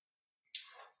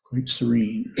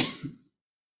serene.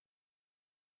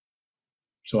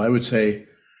 So I would say,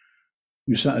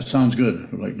 it sounds good,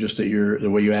 like just that the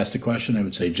way you asked the question, I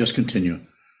would say just continue.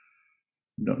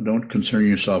 Don't concern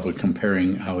yourself with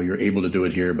comparing how you're able to do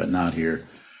it here but not here.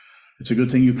 It's a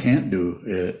good thing you can't do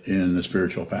it in the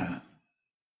spiritual path.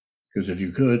 Because if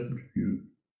you could, you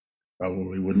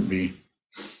probably wouldn't be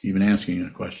even asking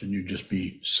a question. You'd just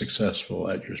be successful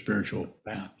at your spiritual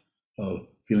path of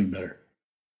feeling better.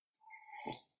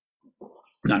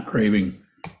 Not craving.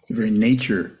 The very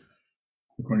nature,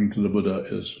 according to the Buddha,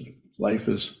 is life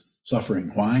is suffering.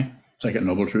 Why? Second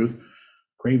noble truth,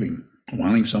 craving,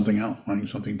 wanting something else, wanting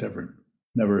something different,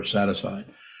 never satisfied.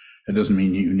 It doesn't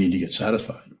mean you need to get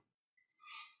satisfied.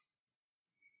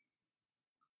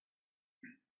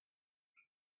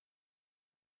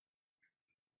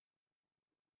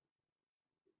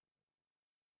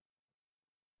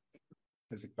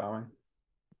 Isaac Bowing.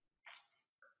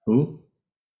 Who?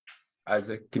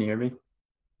 Isaac, can you hear me?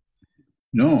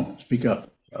 No, speak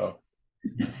up. Oh.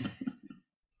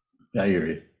 I hear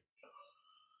you.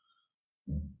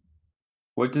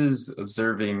 What does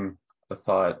observing a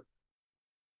thought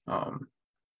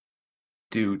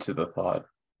do to the thought,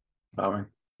 Bowing?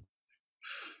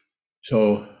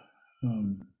 So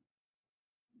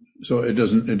it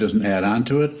doesn't add on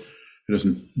to it. It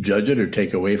doesn't judge it or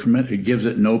take away from it. It gives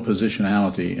it no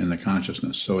positionality in the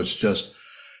consciousness. So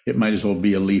it might as well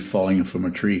be a leaf falling from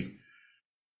a tree.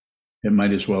 It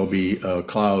might as well be a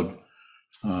cloud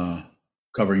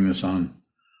covering the sun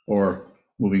or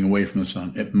moving away from the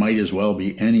sun. It might as well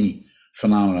be any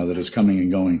phenomena that is coming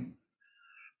and going.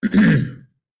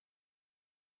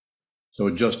 So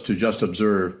just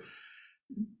observe.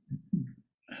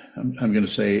 I'm going to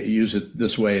say use it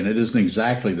this way, and it isn't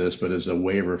exactly this, but as a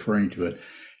way of referring to it.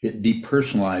 It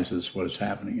depersonalizes what is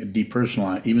happening. It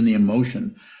depersonalizes even the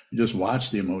emotion. You just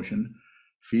watch the emotion,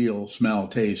 feel, smell,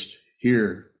 taste,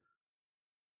 hear,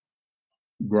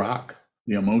 grok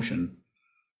the emotion.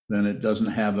 Then it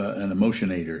doesn't have an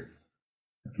emotionator.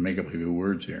 I have to make up a few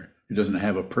words here. It doesn't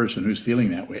have a person who's feeling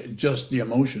that way. Just the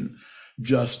emotion,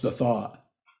 just the thought,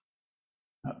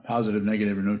 not positive,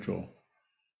 negative, or neutral.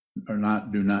 do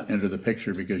not enter the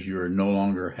picture because you're no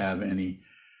longer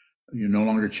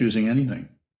choosing anything.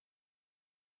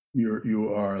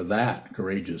 You are that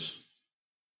courageous.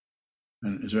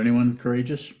 And is there anyone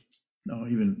courageous? No,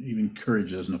 even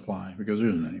courage doesn't apply because there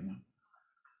isn't anyone.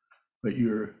 But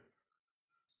you're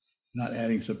not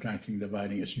adding, subtracting,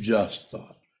 dividing. It's just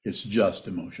thought. It's just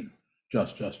emotion.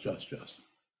 Just.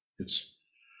 It's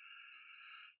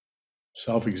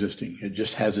self-existing. It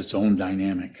just has its own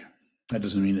dynamic. That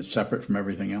doesn't mean it's separate from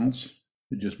everything else.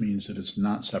 It just means that it's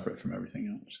not separate from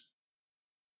everything else.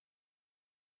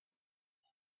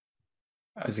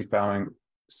 Isaac Bowing,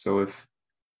 so if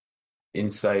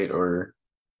insight or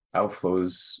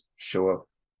outflows show up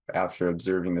after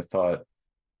observing the thought,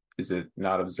 is it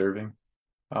not observing,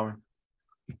 Bowing?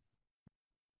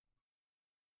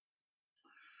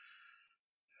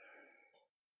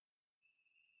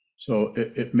 So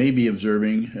it may be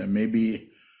observing, it may be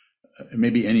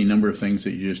any number of things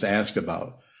that you just asked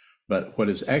about. But what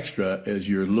is extra is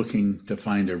you're looking to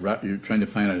find you're trying to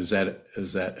find out, is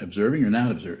that observing or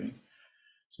not observing?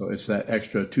 So it's that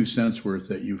extra 2 cents worth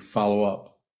that you follow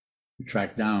up, you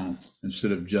track down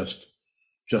instead of just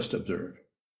observe.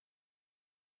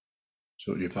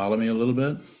 So do you follow me a little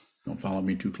bit? Don't follow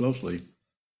me too closely.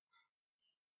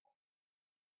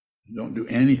 Don't do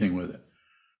anything with it.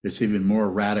 It's even more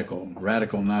radical.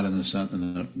 Radical, not in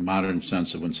the modern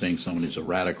sense of when saying somebody's a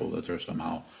radical, that they're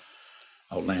somehow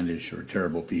outlandish or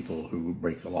terrible people who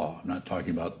break the law. I'm not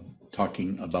talking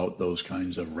about those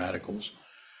kinds of radicals.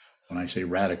 When I say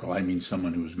radical, I mean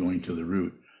someone who is going to the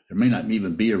root. There may not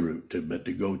even be a root, but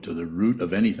to go to the root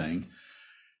of anything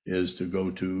is to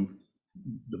go to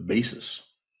the basis.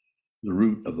 The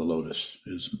root of the lotus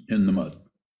is in the mud.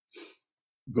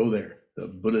 Go there. The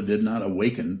Buddha did not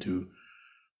awaken to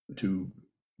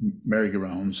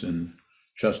merry-go-rounds and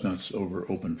chestnuts over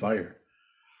open fire.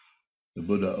 The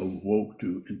Buddha awoke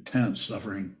to intense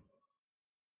suffering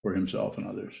for himself and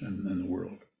others and the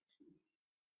world.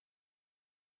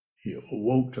 He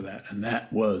awoke to that, and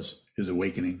that was his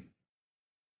awakening.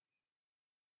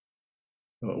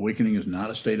 So awakening is not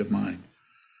a state of mind.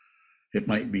 It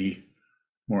might be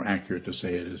more accurate to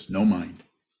say it is no mind.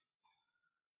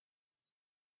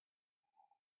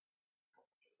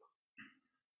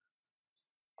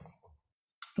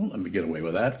 Don't let me get away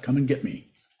with that. Come and get me.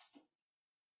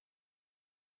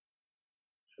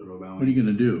 What are you going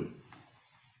to do?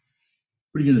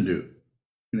 What are you going to do?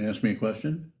 You going to ask me a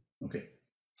question? Okay.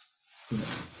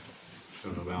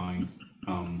 Shoto bowing.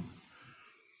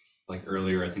 Like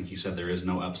earlier, I think you said there is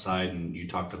no upside, and you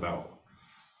talked about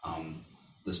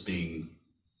this being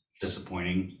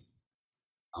disappointing.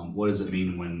 What does it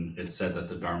mean when it's said that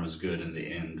the Dharma is good in the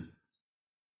end?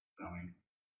 Bowing.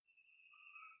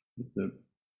 The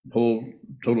whole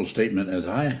total statement, as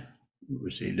I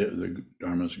received it, the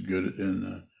Dharma is good in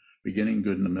the beginning,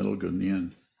 good in the middle, good in the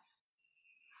end.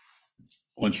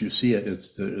 Once you see it,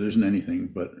 there isn't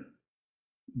anything but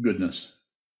goodness.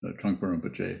 Trungpa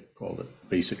Rinpoche called it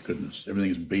basic goodness.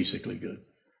 Everything is basically good.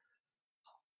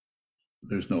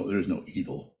 There's no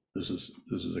evil. This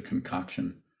is a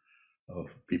concoction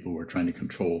of people who are trying to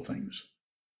control things.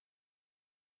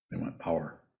 They want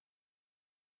power.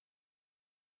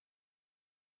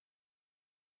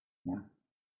 More.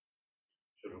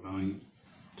 Shoto bowing.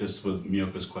 Just with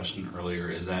Miyoko's question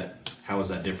earlier, how is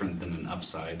that different than an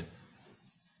upside?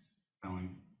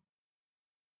 Bowing.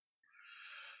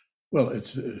 Well,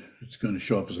 it's going to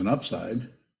show up as an upside,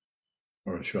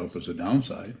 or it'll show up as a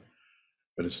downside,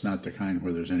 but it's not the kind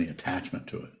where there's any attachment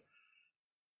to it.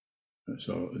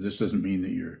 So this doesn't mean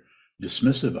that you're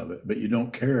dismissive of it, but you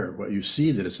don't care what you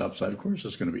see that it's upside. Of course,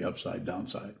 it's going to be upside,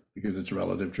 downside, because it's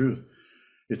relative truth.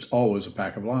 It's always a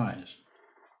pack of lies.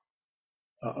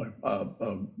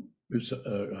 It's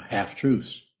half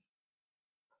truths.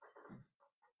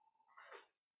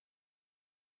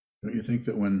 Don't you think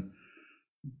that when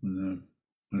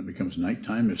it becomes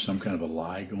nighttime, there's some kind of a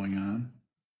lie going on?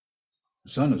 The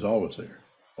sun is always there.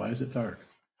 Why is it dark?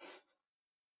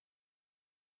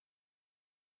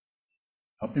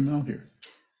 Help him out here.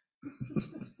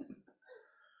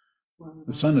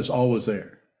 The sun is always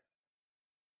there,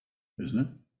 isn't it?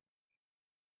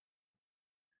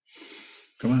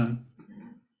 Come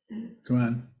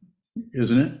on.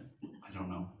 Isn't it? I don't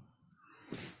know.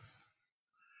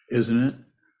 Isn't it?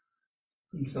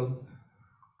 I think so.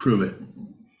 Prove it.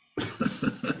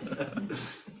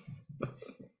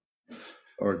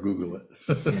 Or Google it.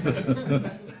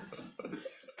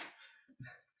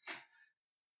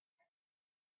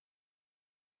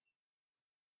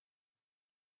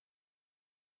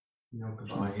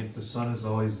 If the sun is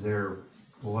always there,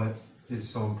 what is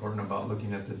so important about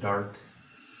looking at the dark?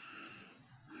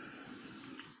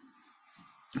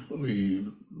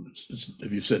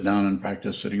 If you sit down and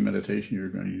practice sitting meditation, you're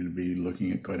going to be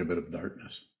looking at quite a bit of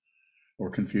darkness or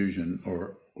confusion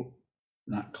or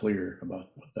not clear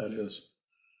about what that is.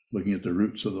 Looking at the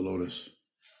roots of the lotus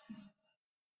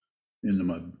in the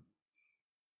mud.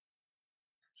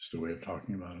 Just a way of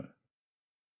talking about it.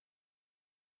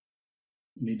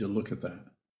 You need to look at that.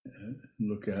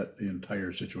 Look at the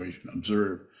entire situation.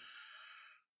 Observe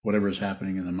whatever is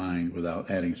happening in the mind without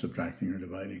adding, subtracting, or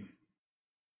dividing.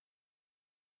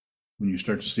 When you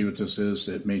start to see what this is,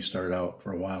 it may start out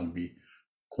for a while and be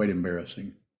quite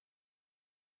embarrassing.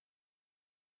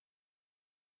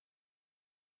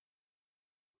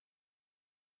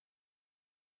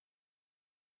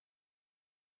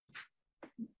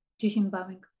 Jishin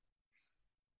bowing.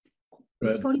 Go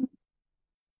ahead.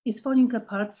 Is falling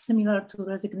apart similar to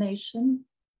resignation?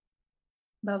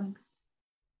 Bowing.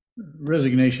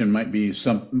 Resignation might be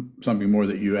something more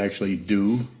that you actually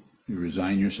do. You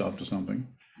resign yourself to something.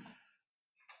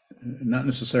 Not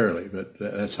necessarily, but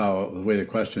that's how the way the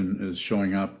question is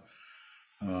showing up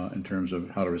in terms of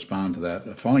how to respond to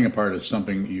that. Falling apart is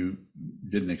something you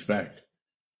didn't expect.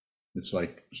 It's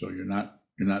like, so you're not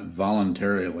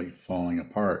voluntarily falling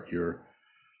apart. You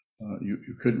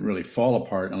couldn't really fall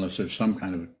apart unless there's some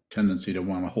kind of tendency to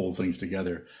want to hold things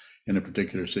together in a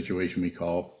particular situation we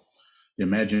call the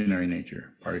imaginary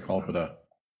nature, parikalpada.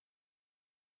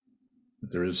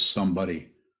 That there is somebody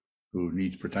who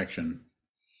needs protection.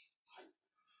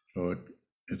 So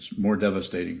it's more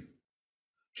devastating.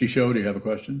 Chisho, do you have a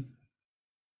question?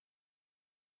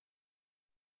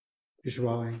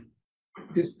 Ishwai,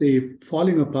 is the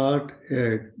falling apart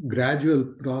a gradual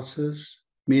process,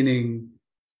 meaning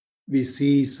we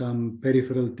see some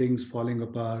peripheral things falling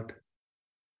apart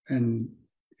and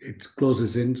it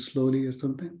closes in slowly or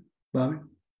something, Bobby?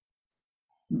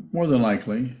 More than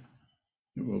likely,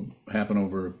 it will happen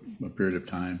over a period of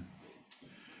time.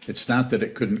 It's not that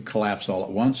it couldn't collapse all at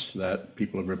once, that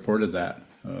people have reported that.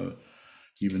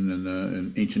 Even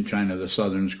in ancient China, the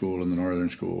southern school and the northern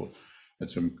school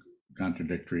had some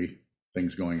contradictory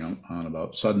things going on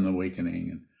about sudden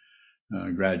awakening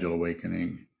and gradual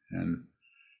awakening. And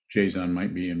Jason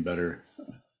might be in better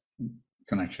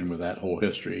connection with that whole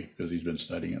history because he's been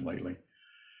studying it lately.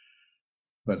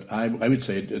 But I would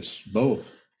say it's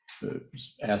both.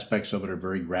 Aspects of it are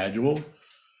very gradual,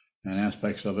 and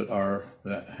aspects of it are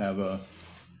that have a,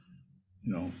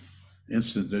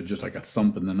 instant, they're just like a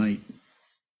thump in the night,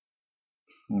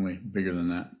 only bigger than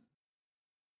that.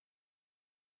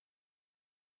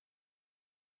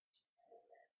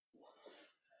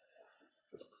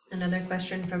 Another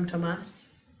question from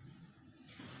Tomas.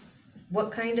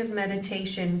 What kind of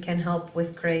meditation can help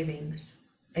with cravings?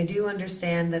 I do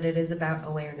understand that it is about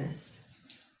awareness.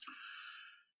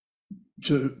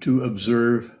 To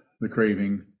observe the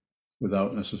craving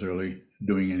without necessarily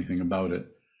doing anything about it,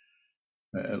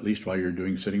 at least while you're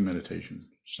doing sitting meditation.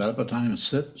 Set up a time and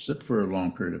sit for a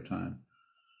long period of time.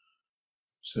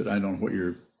 Sit, I don't know what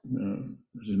you're,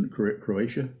 is in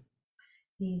Croatia?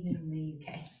 He's in the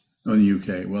UK. Oh, in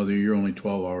the UK. Well, you're only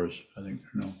 12 hours, I think.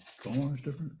 No, 12 hours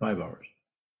different? 5 hours.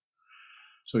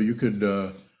 So you could,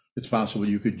 it's possible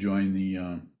you could join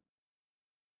the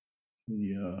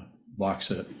block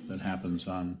sit that happens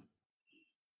on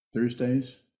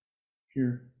Thursdays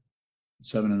here at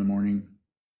 7 in the morning.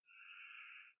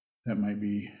 That might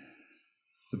be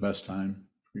the best time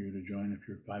for you to join if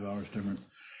you're 5 hours different.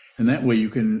 And that way you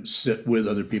can sit with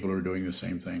other people who are doing the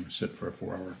same thing, sit for a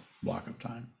 4-hour block of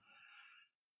time.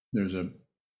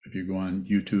 If you go on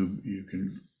YouTube,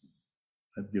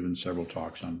 I've given several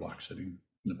talks on block sitting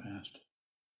in the past.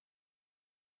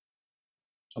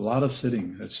 A lot of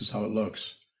sitting, that's just how it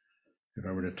looks. If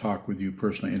I were to talk with you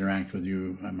personally, interact with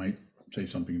you, I might say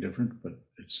something different, but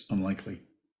it's unlikely.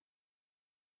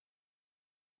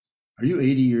 Are you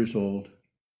 80 years old?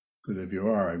 Because if you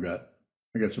are, I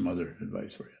got some other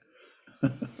advice for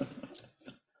you.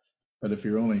 But if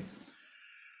you're only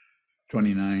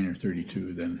 29 or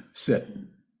 32, then sit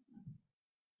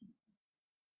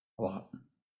a lot.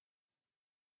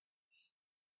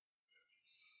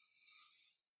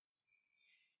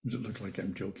 Does it look like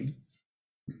I'm joking?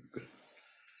 Good.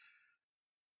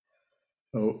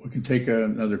 So we can take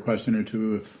another question or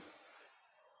two if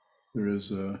there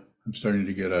is. I'm starting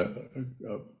to get a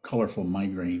colorful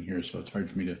migraine here, so it's hard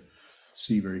for me to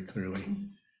see very clearly.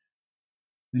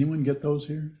 Anyone get those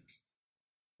here?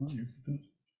 Oh,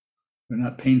 they're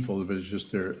not painful, but it's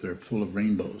just they're full of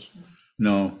rainbows.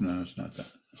 No, it's not that.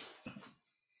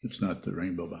 It's not the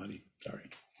rainbow body.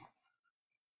 Sorry.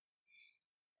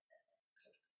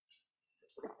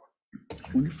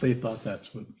 I wonder if they thought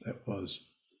that's what that was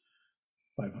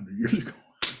 500 years ago.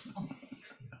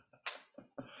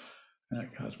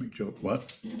 That cosmic joke,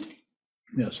 what?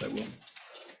 Yes, I will.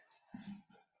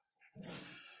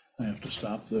 I have to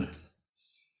stop the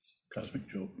cosmic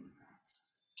joke.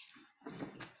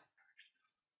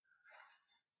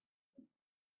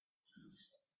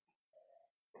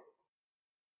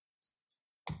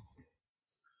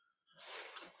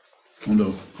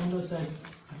 Ondo. Ondo said.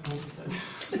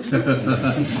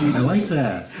 I like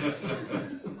that.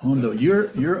 Ondo,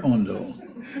 you're Ondo,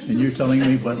 and you're telling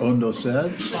me what Ondo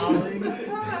said?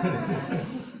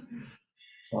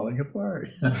 Falling apart.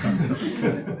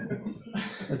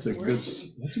 That's a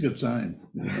good sign.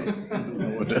 You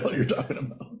know what the hell you're talking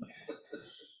about.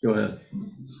 Go ahead.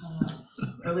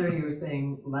 Earlier you were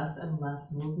saying less and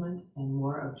less movement and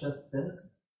more of just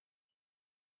this.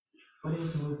 What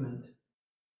is movement?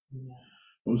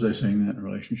 What was I saying that in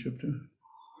relationship to?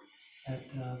 That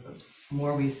the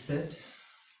more we sit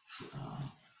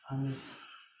on this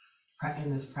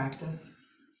in this practice,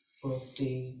 we'll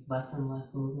see less and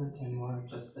less movement and more of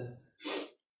just this.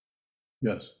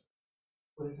 Yes.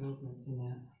 What is movement in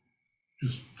that?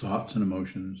 Just thoughts and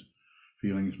emotions,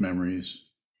 feelings, memories,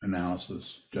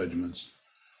 analysis, judgments,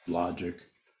 logic,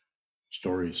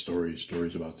 stories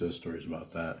about this, stories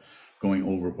about that, going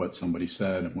over what somebody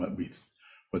said and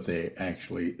what they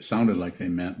actually sounded like they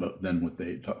meant, but then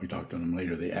we talked to them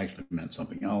later, they actually meant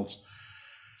something else.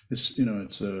 It's,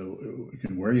 it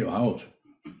can wear you out.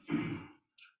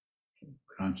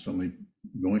 Constantly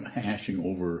hashing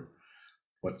over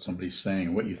what somebody's saying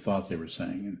and what you thought they were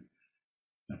saying.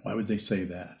 And why would they say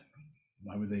that?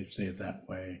 Why would they say it that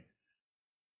way?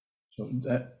 So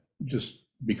that, just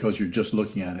because you're just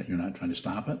looking at it, you're not trying to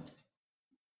stop it.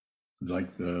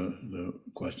 Like the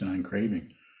question on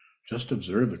craving, just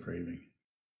observe the craving.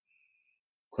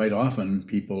 Quite often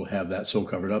people have that so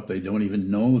covered up, they don't even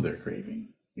know they're craving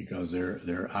because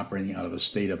they're operating out of a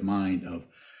state of mind of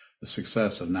the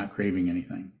success of not craving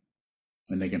anything.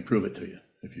 And they can prove it to you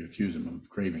if you accuse them of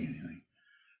craving anything.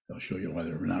 They'll show you why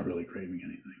they're not really craving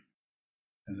anything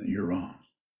and that you're wrong.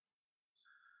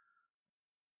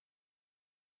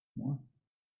 More?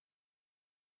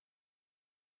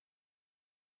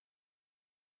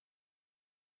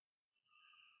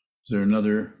 Is there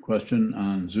another question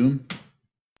on Zoom?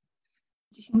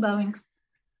 Bowing.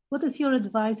 What is your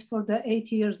advice for the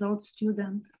 80 years old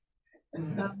student?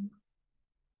 The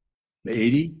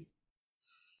 80?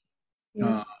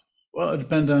 Yes. Well, it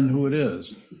depends on who it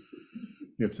is.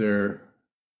 If they're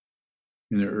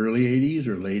in their early 80s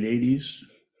or late 80s,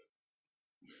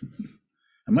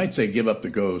 I might say give up the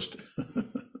ghost.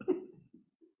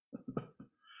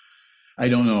 I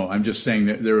don't know. I'm just saying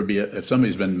that there would be, if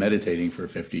somebody's been meditating for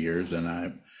 50 years, then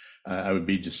I would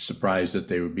be just surprised that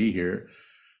they would be here.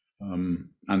 On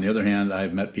the other hand,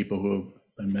 I've met people who have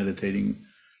been meditating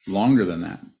longer than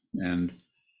that, and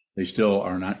they still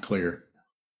are not clear.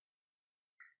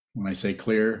 When I say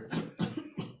clear,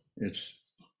 it's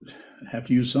I have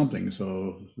to use something.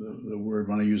 So the word,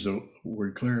 when I use the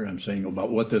word clear, I'm saying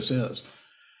about what this is,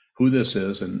 who this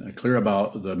is, and clear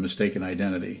about the mistaken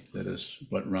identity that is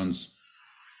what runs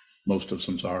most of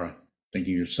samsara,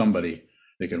 thinking you're somebody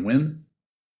that can win,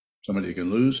 somebody that can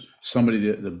lose, somebody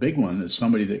that, the big one is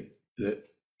somebody that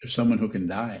is someone who can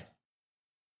die.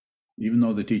 Even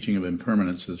though the teaching of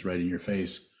impermanence is right in your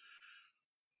face,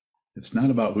 it's not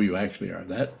about who you actually are.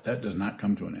 That does not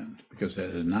come to an end because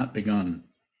that has not begun.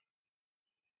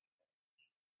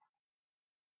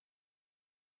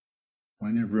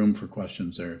 Find a room for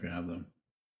questions there if you have them.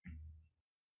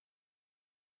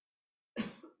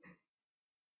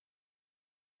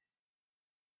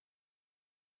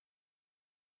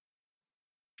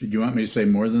 Did you want me to say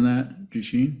more than that,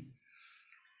 Jishin?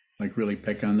 Like really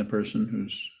pick on the person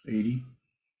who's 80?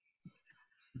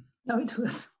 No, it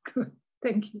was good.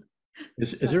 Thank you.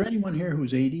 Is there anyone here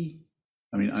who's 80?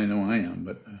 I mean, I know I am,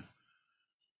 but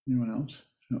anyone else?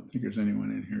 I don't think there's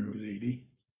anyone in here who's 80.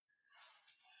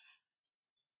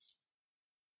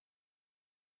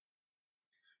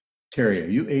 Terry, are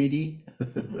you 80?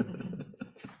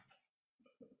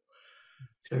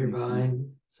 Terry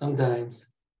Vine, sometimes.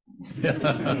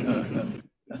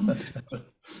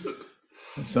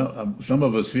 Some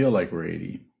of us feel like we're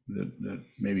 80 that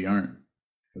maybe aren't,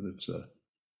 because it's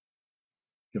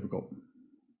difficult.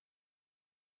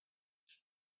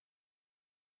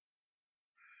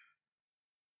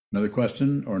 Another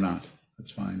question or not?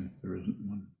 That's fine. There isn't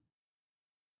one.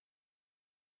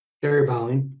 Terry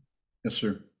Bowling. Yes,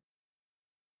 sir.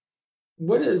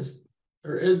 What is,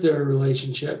 or is there a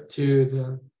relationship to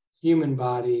the human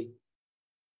body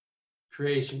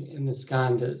creation in the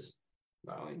skandhas,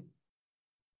 Bowling?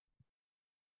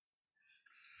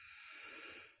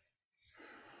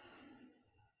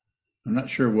 I'm not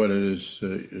sure what it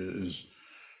is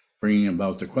bringing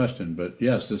about the question, but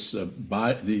yes, this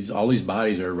all these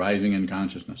bodies are rising in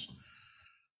consciousness.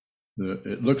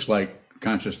 It looks like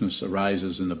consciousness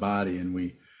arises in the body, and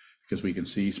because we can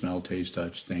see, smell, taste,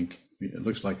 touch, think. It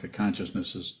looks like the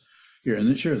consciousness is here,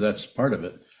 and sure, that's part of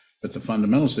it. But the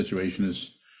fundamental situation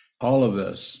is all of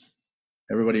this.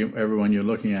 Everyone you're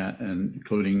looking at, and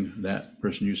including that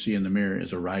person you see in the mirror,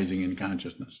 is arising in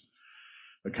consciousness.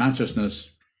 But consciousness,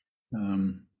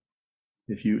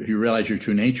 if you realize your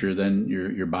true nature, then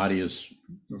your body is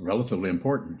relatively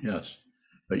important, yes.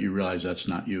 But you realize that's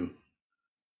not you.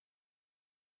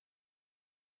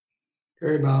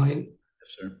 Very bowing.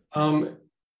 Yes, sir.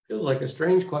 Feels like a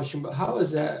strange question, but how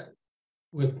is that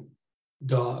with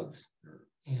dogs or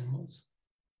animals?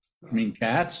 I mean,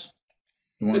 cats?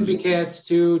 Could be cats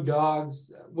too,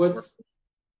 dogs. What's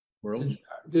world?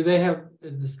 Do they have,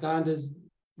 is the skandhas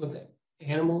with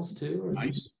animals too? Or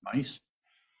Mice.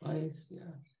 Mice, yeah.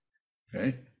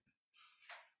 Okay.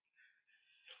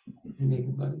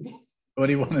 Anybody? What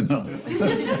do you want to know?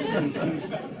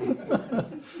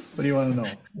 What do you want to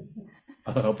know?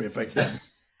 I'll help you if I can.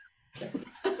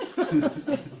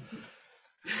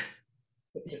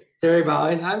 Terry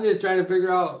Bowling, I'm just trying to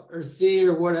figure out or see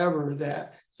or whatever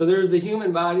that. So there's the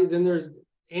human body, then there's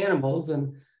animals,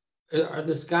 and are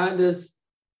the skandhas,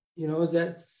 is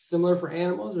that similar for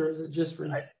animals, or is it just for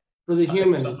the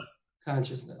human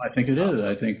consciousness? I think it is.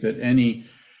 I think that any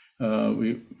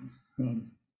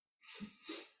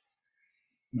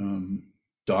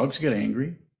dogs get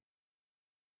angry,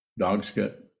 dogs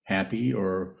get happy,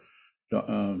 or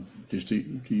just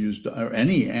to use, or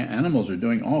any animals are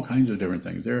doing all kinds of different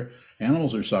things.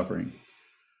 Animals are suffering,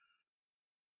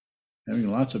 having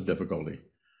lots of difficulty.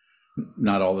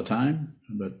 Not all the time,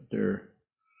 but I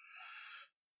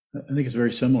think it's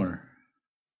very similar.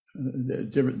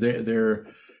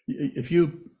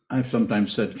 I've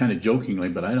sometimes said kind of jokingly,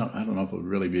 but I don't know if it would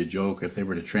really be a joke, if they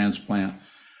were to transplant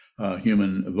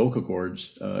human vocal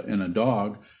cords in a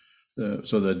dog,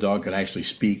 so the dog could actually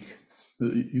speak.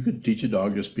 You could teach a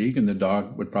dog to speak, and the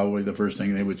dog would probably, the first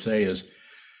thing they would say is,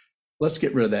 "Let's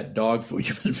get rid of that dog food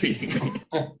you've been feeding me.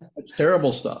 It's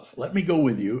terrible stuff. Let me go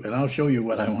with you, and I'll show you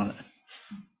what I want.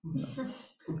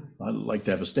 I'd like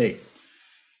to have a steak."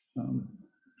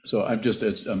 So I'm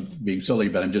being silly,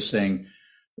 but I'm just saying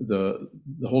the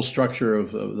whole structure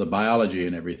of the biology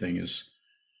and everything is,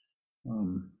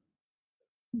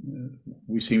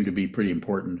 we seem to be pretty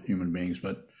important human beings,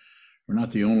 but we're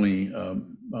not the only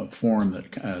form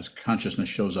that as consciousness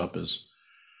shows up as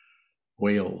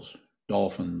whales,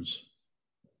 dolphins.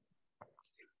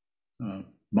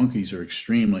 Monkeys are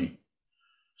extremely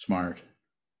smart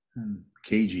and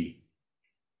cagey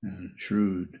and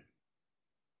shrewd.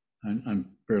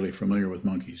 I'm fairly familiar with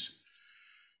monkeys.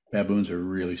 Baboons are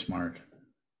really smart.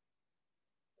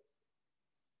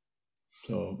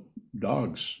 So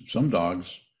some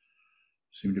dogs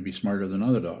seem to be smarter than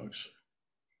other dogs.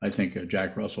 I think a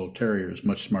Jack Russell Terrier is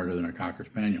much smarter than a Cocker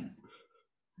Spaniel.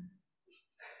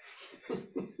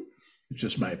 It's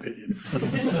just my opinion.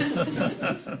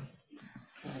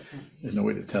 There's no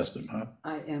way to test them, huh?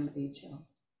 IMHL.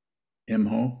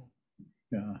 IMHO?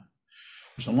 Yeah.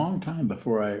 It was a long time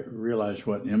before I realized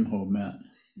what IMHO meant.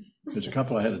 There's a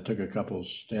couple, took a couple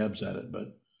stabs at it, but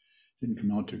it didn't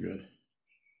come out too good.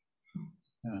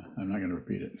 Yeah, I'm not going to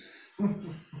repeat it.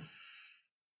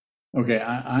 Okay,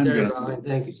 I'm going to.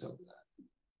 Thank you so much.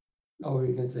 Oh, were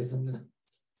you going to say something?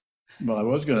 Well, I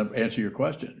was going to answer your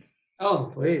question. Oh,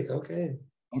 please. Okay.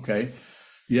 Okay.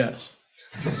 Yes.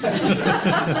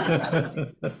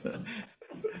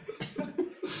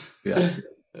 Yes.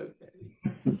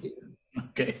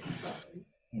 Okay.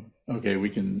 Okay, we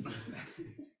can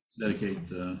dedicate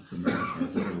the marriage or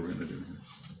whatever we're going to do.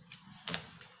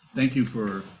 Thank you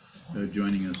for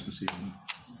joining us this evening.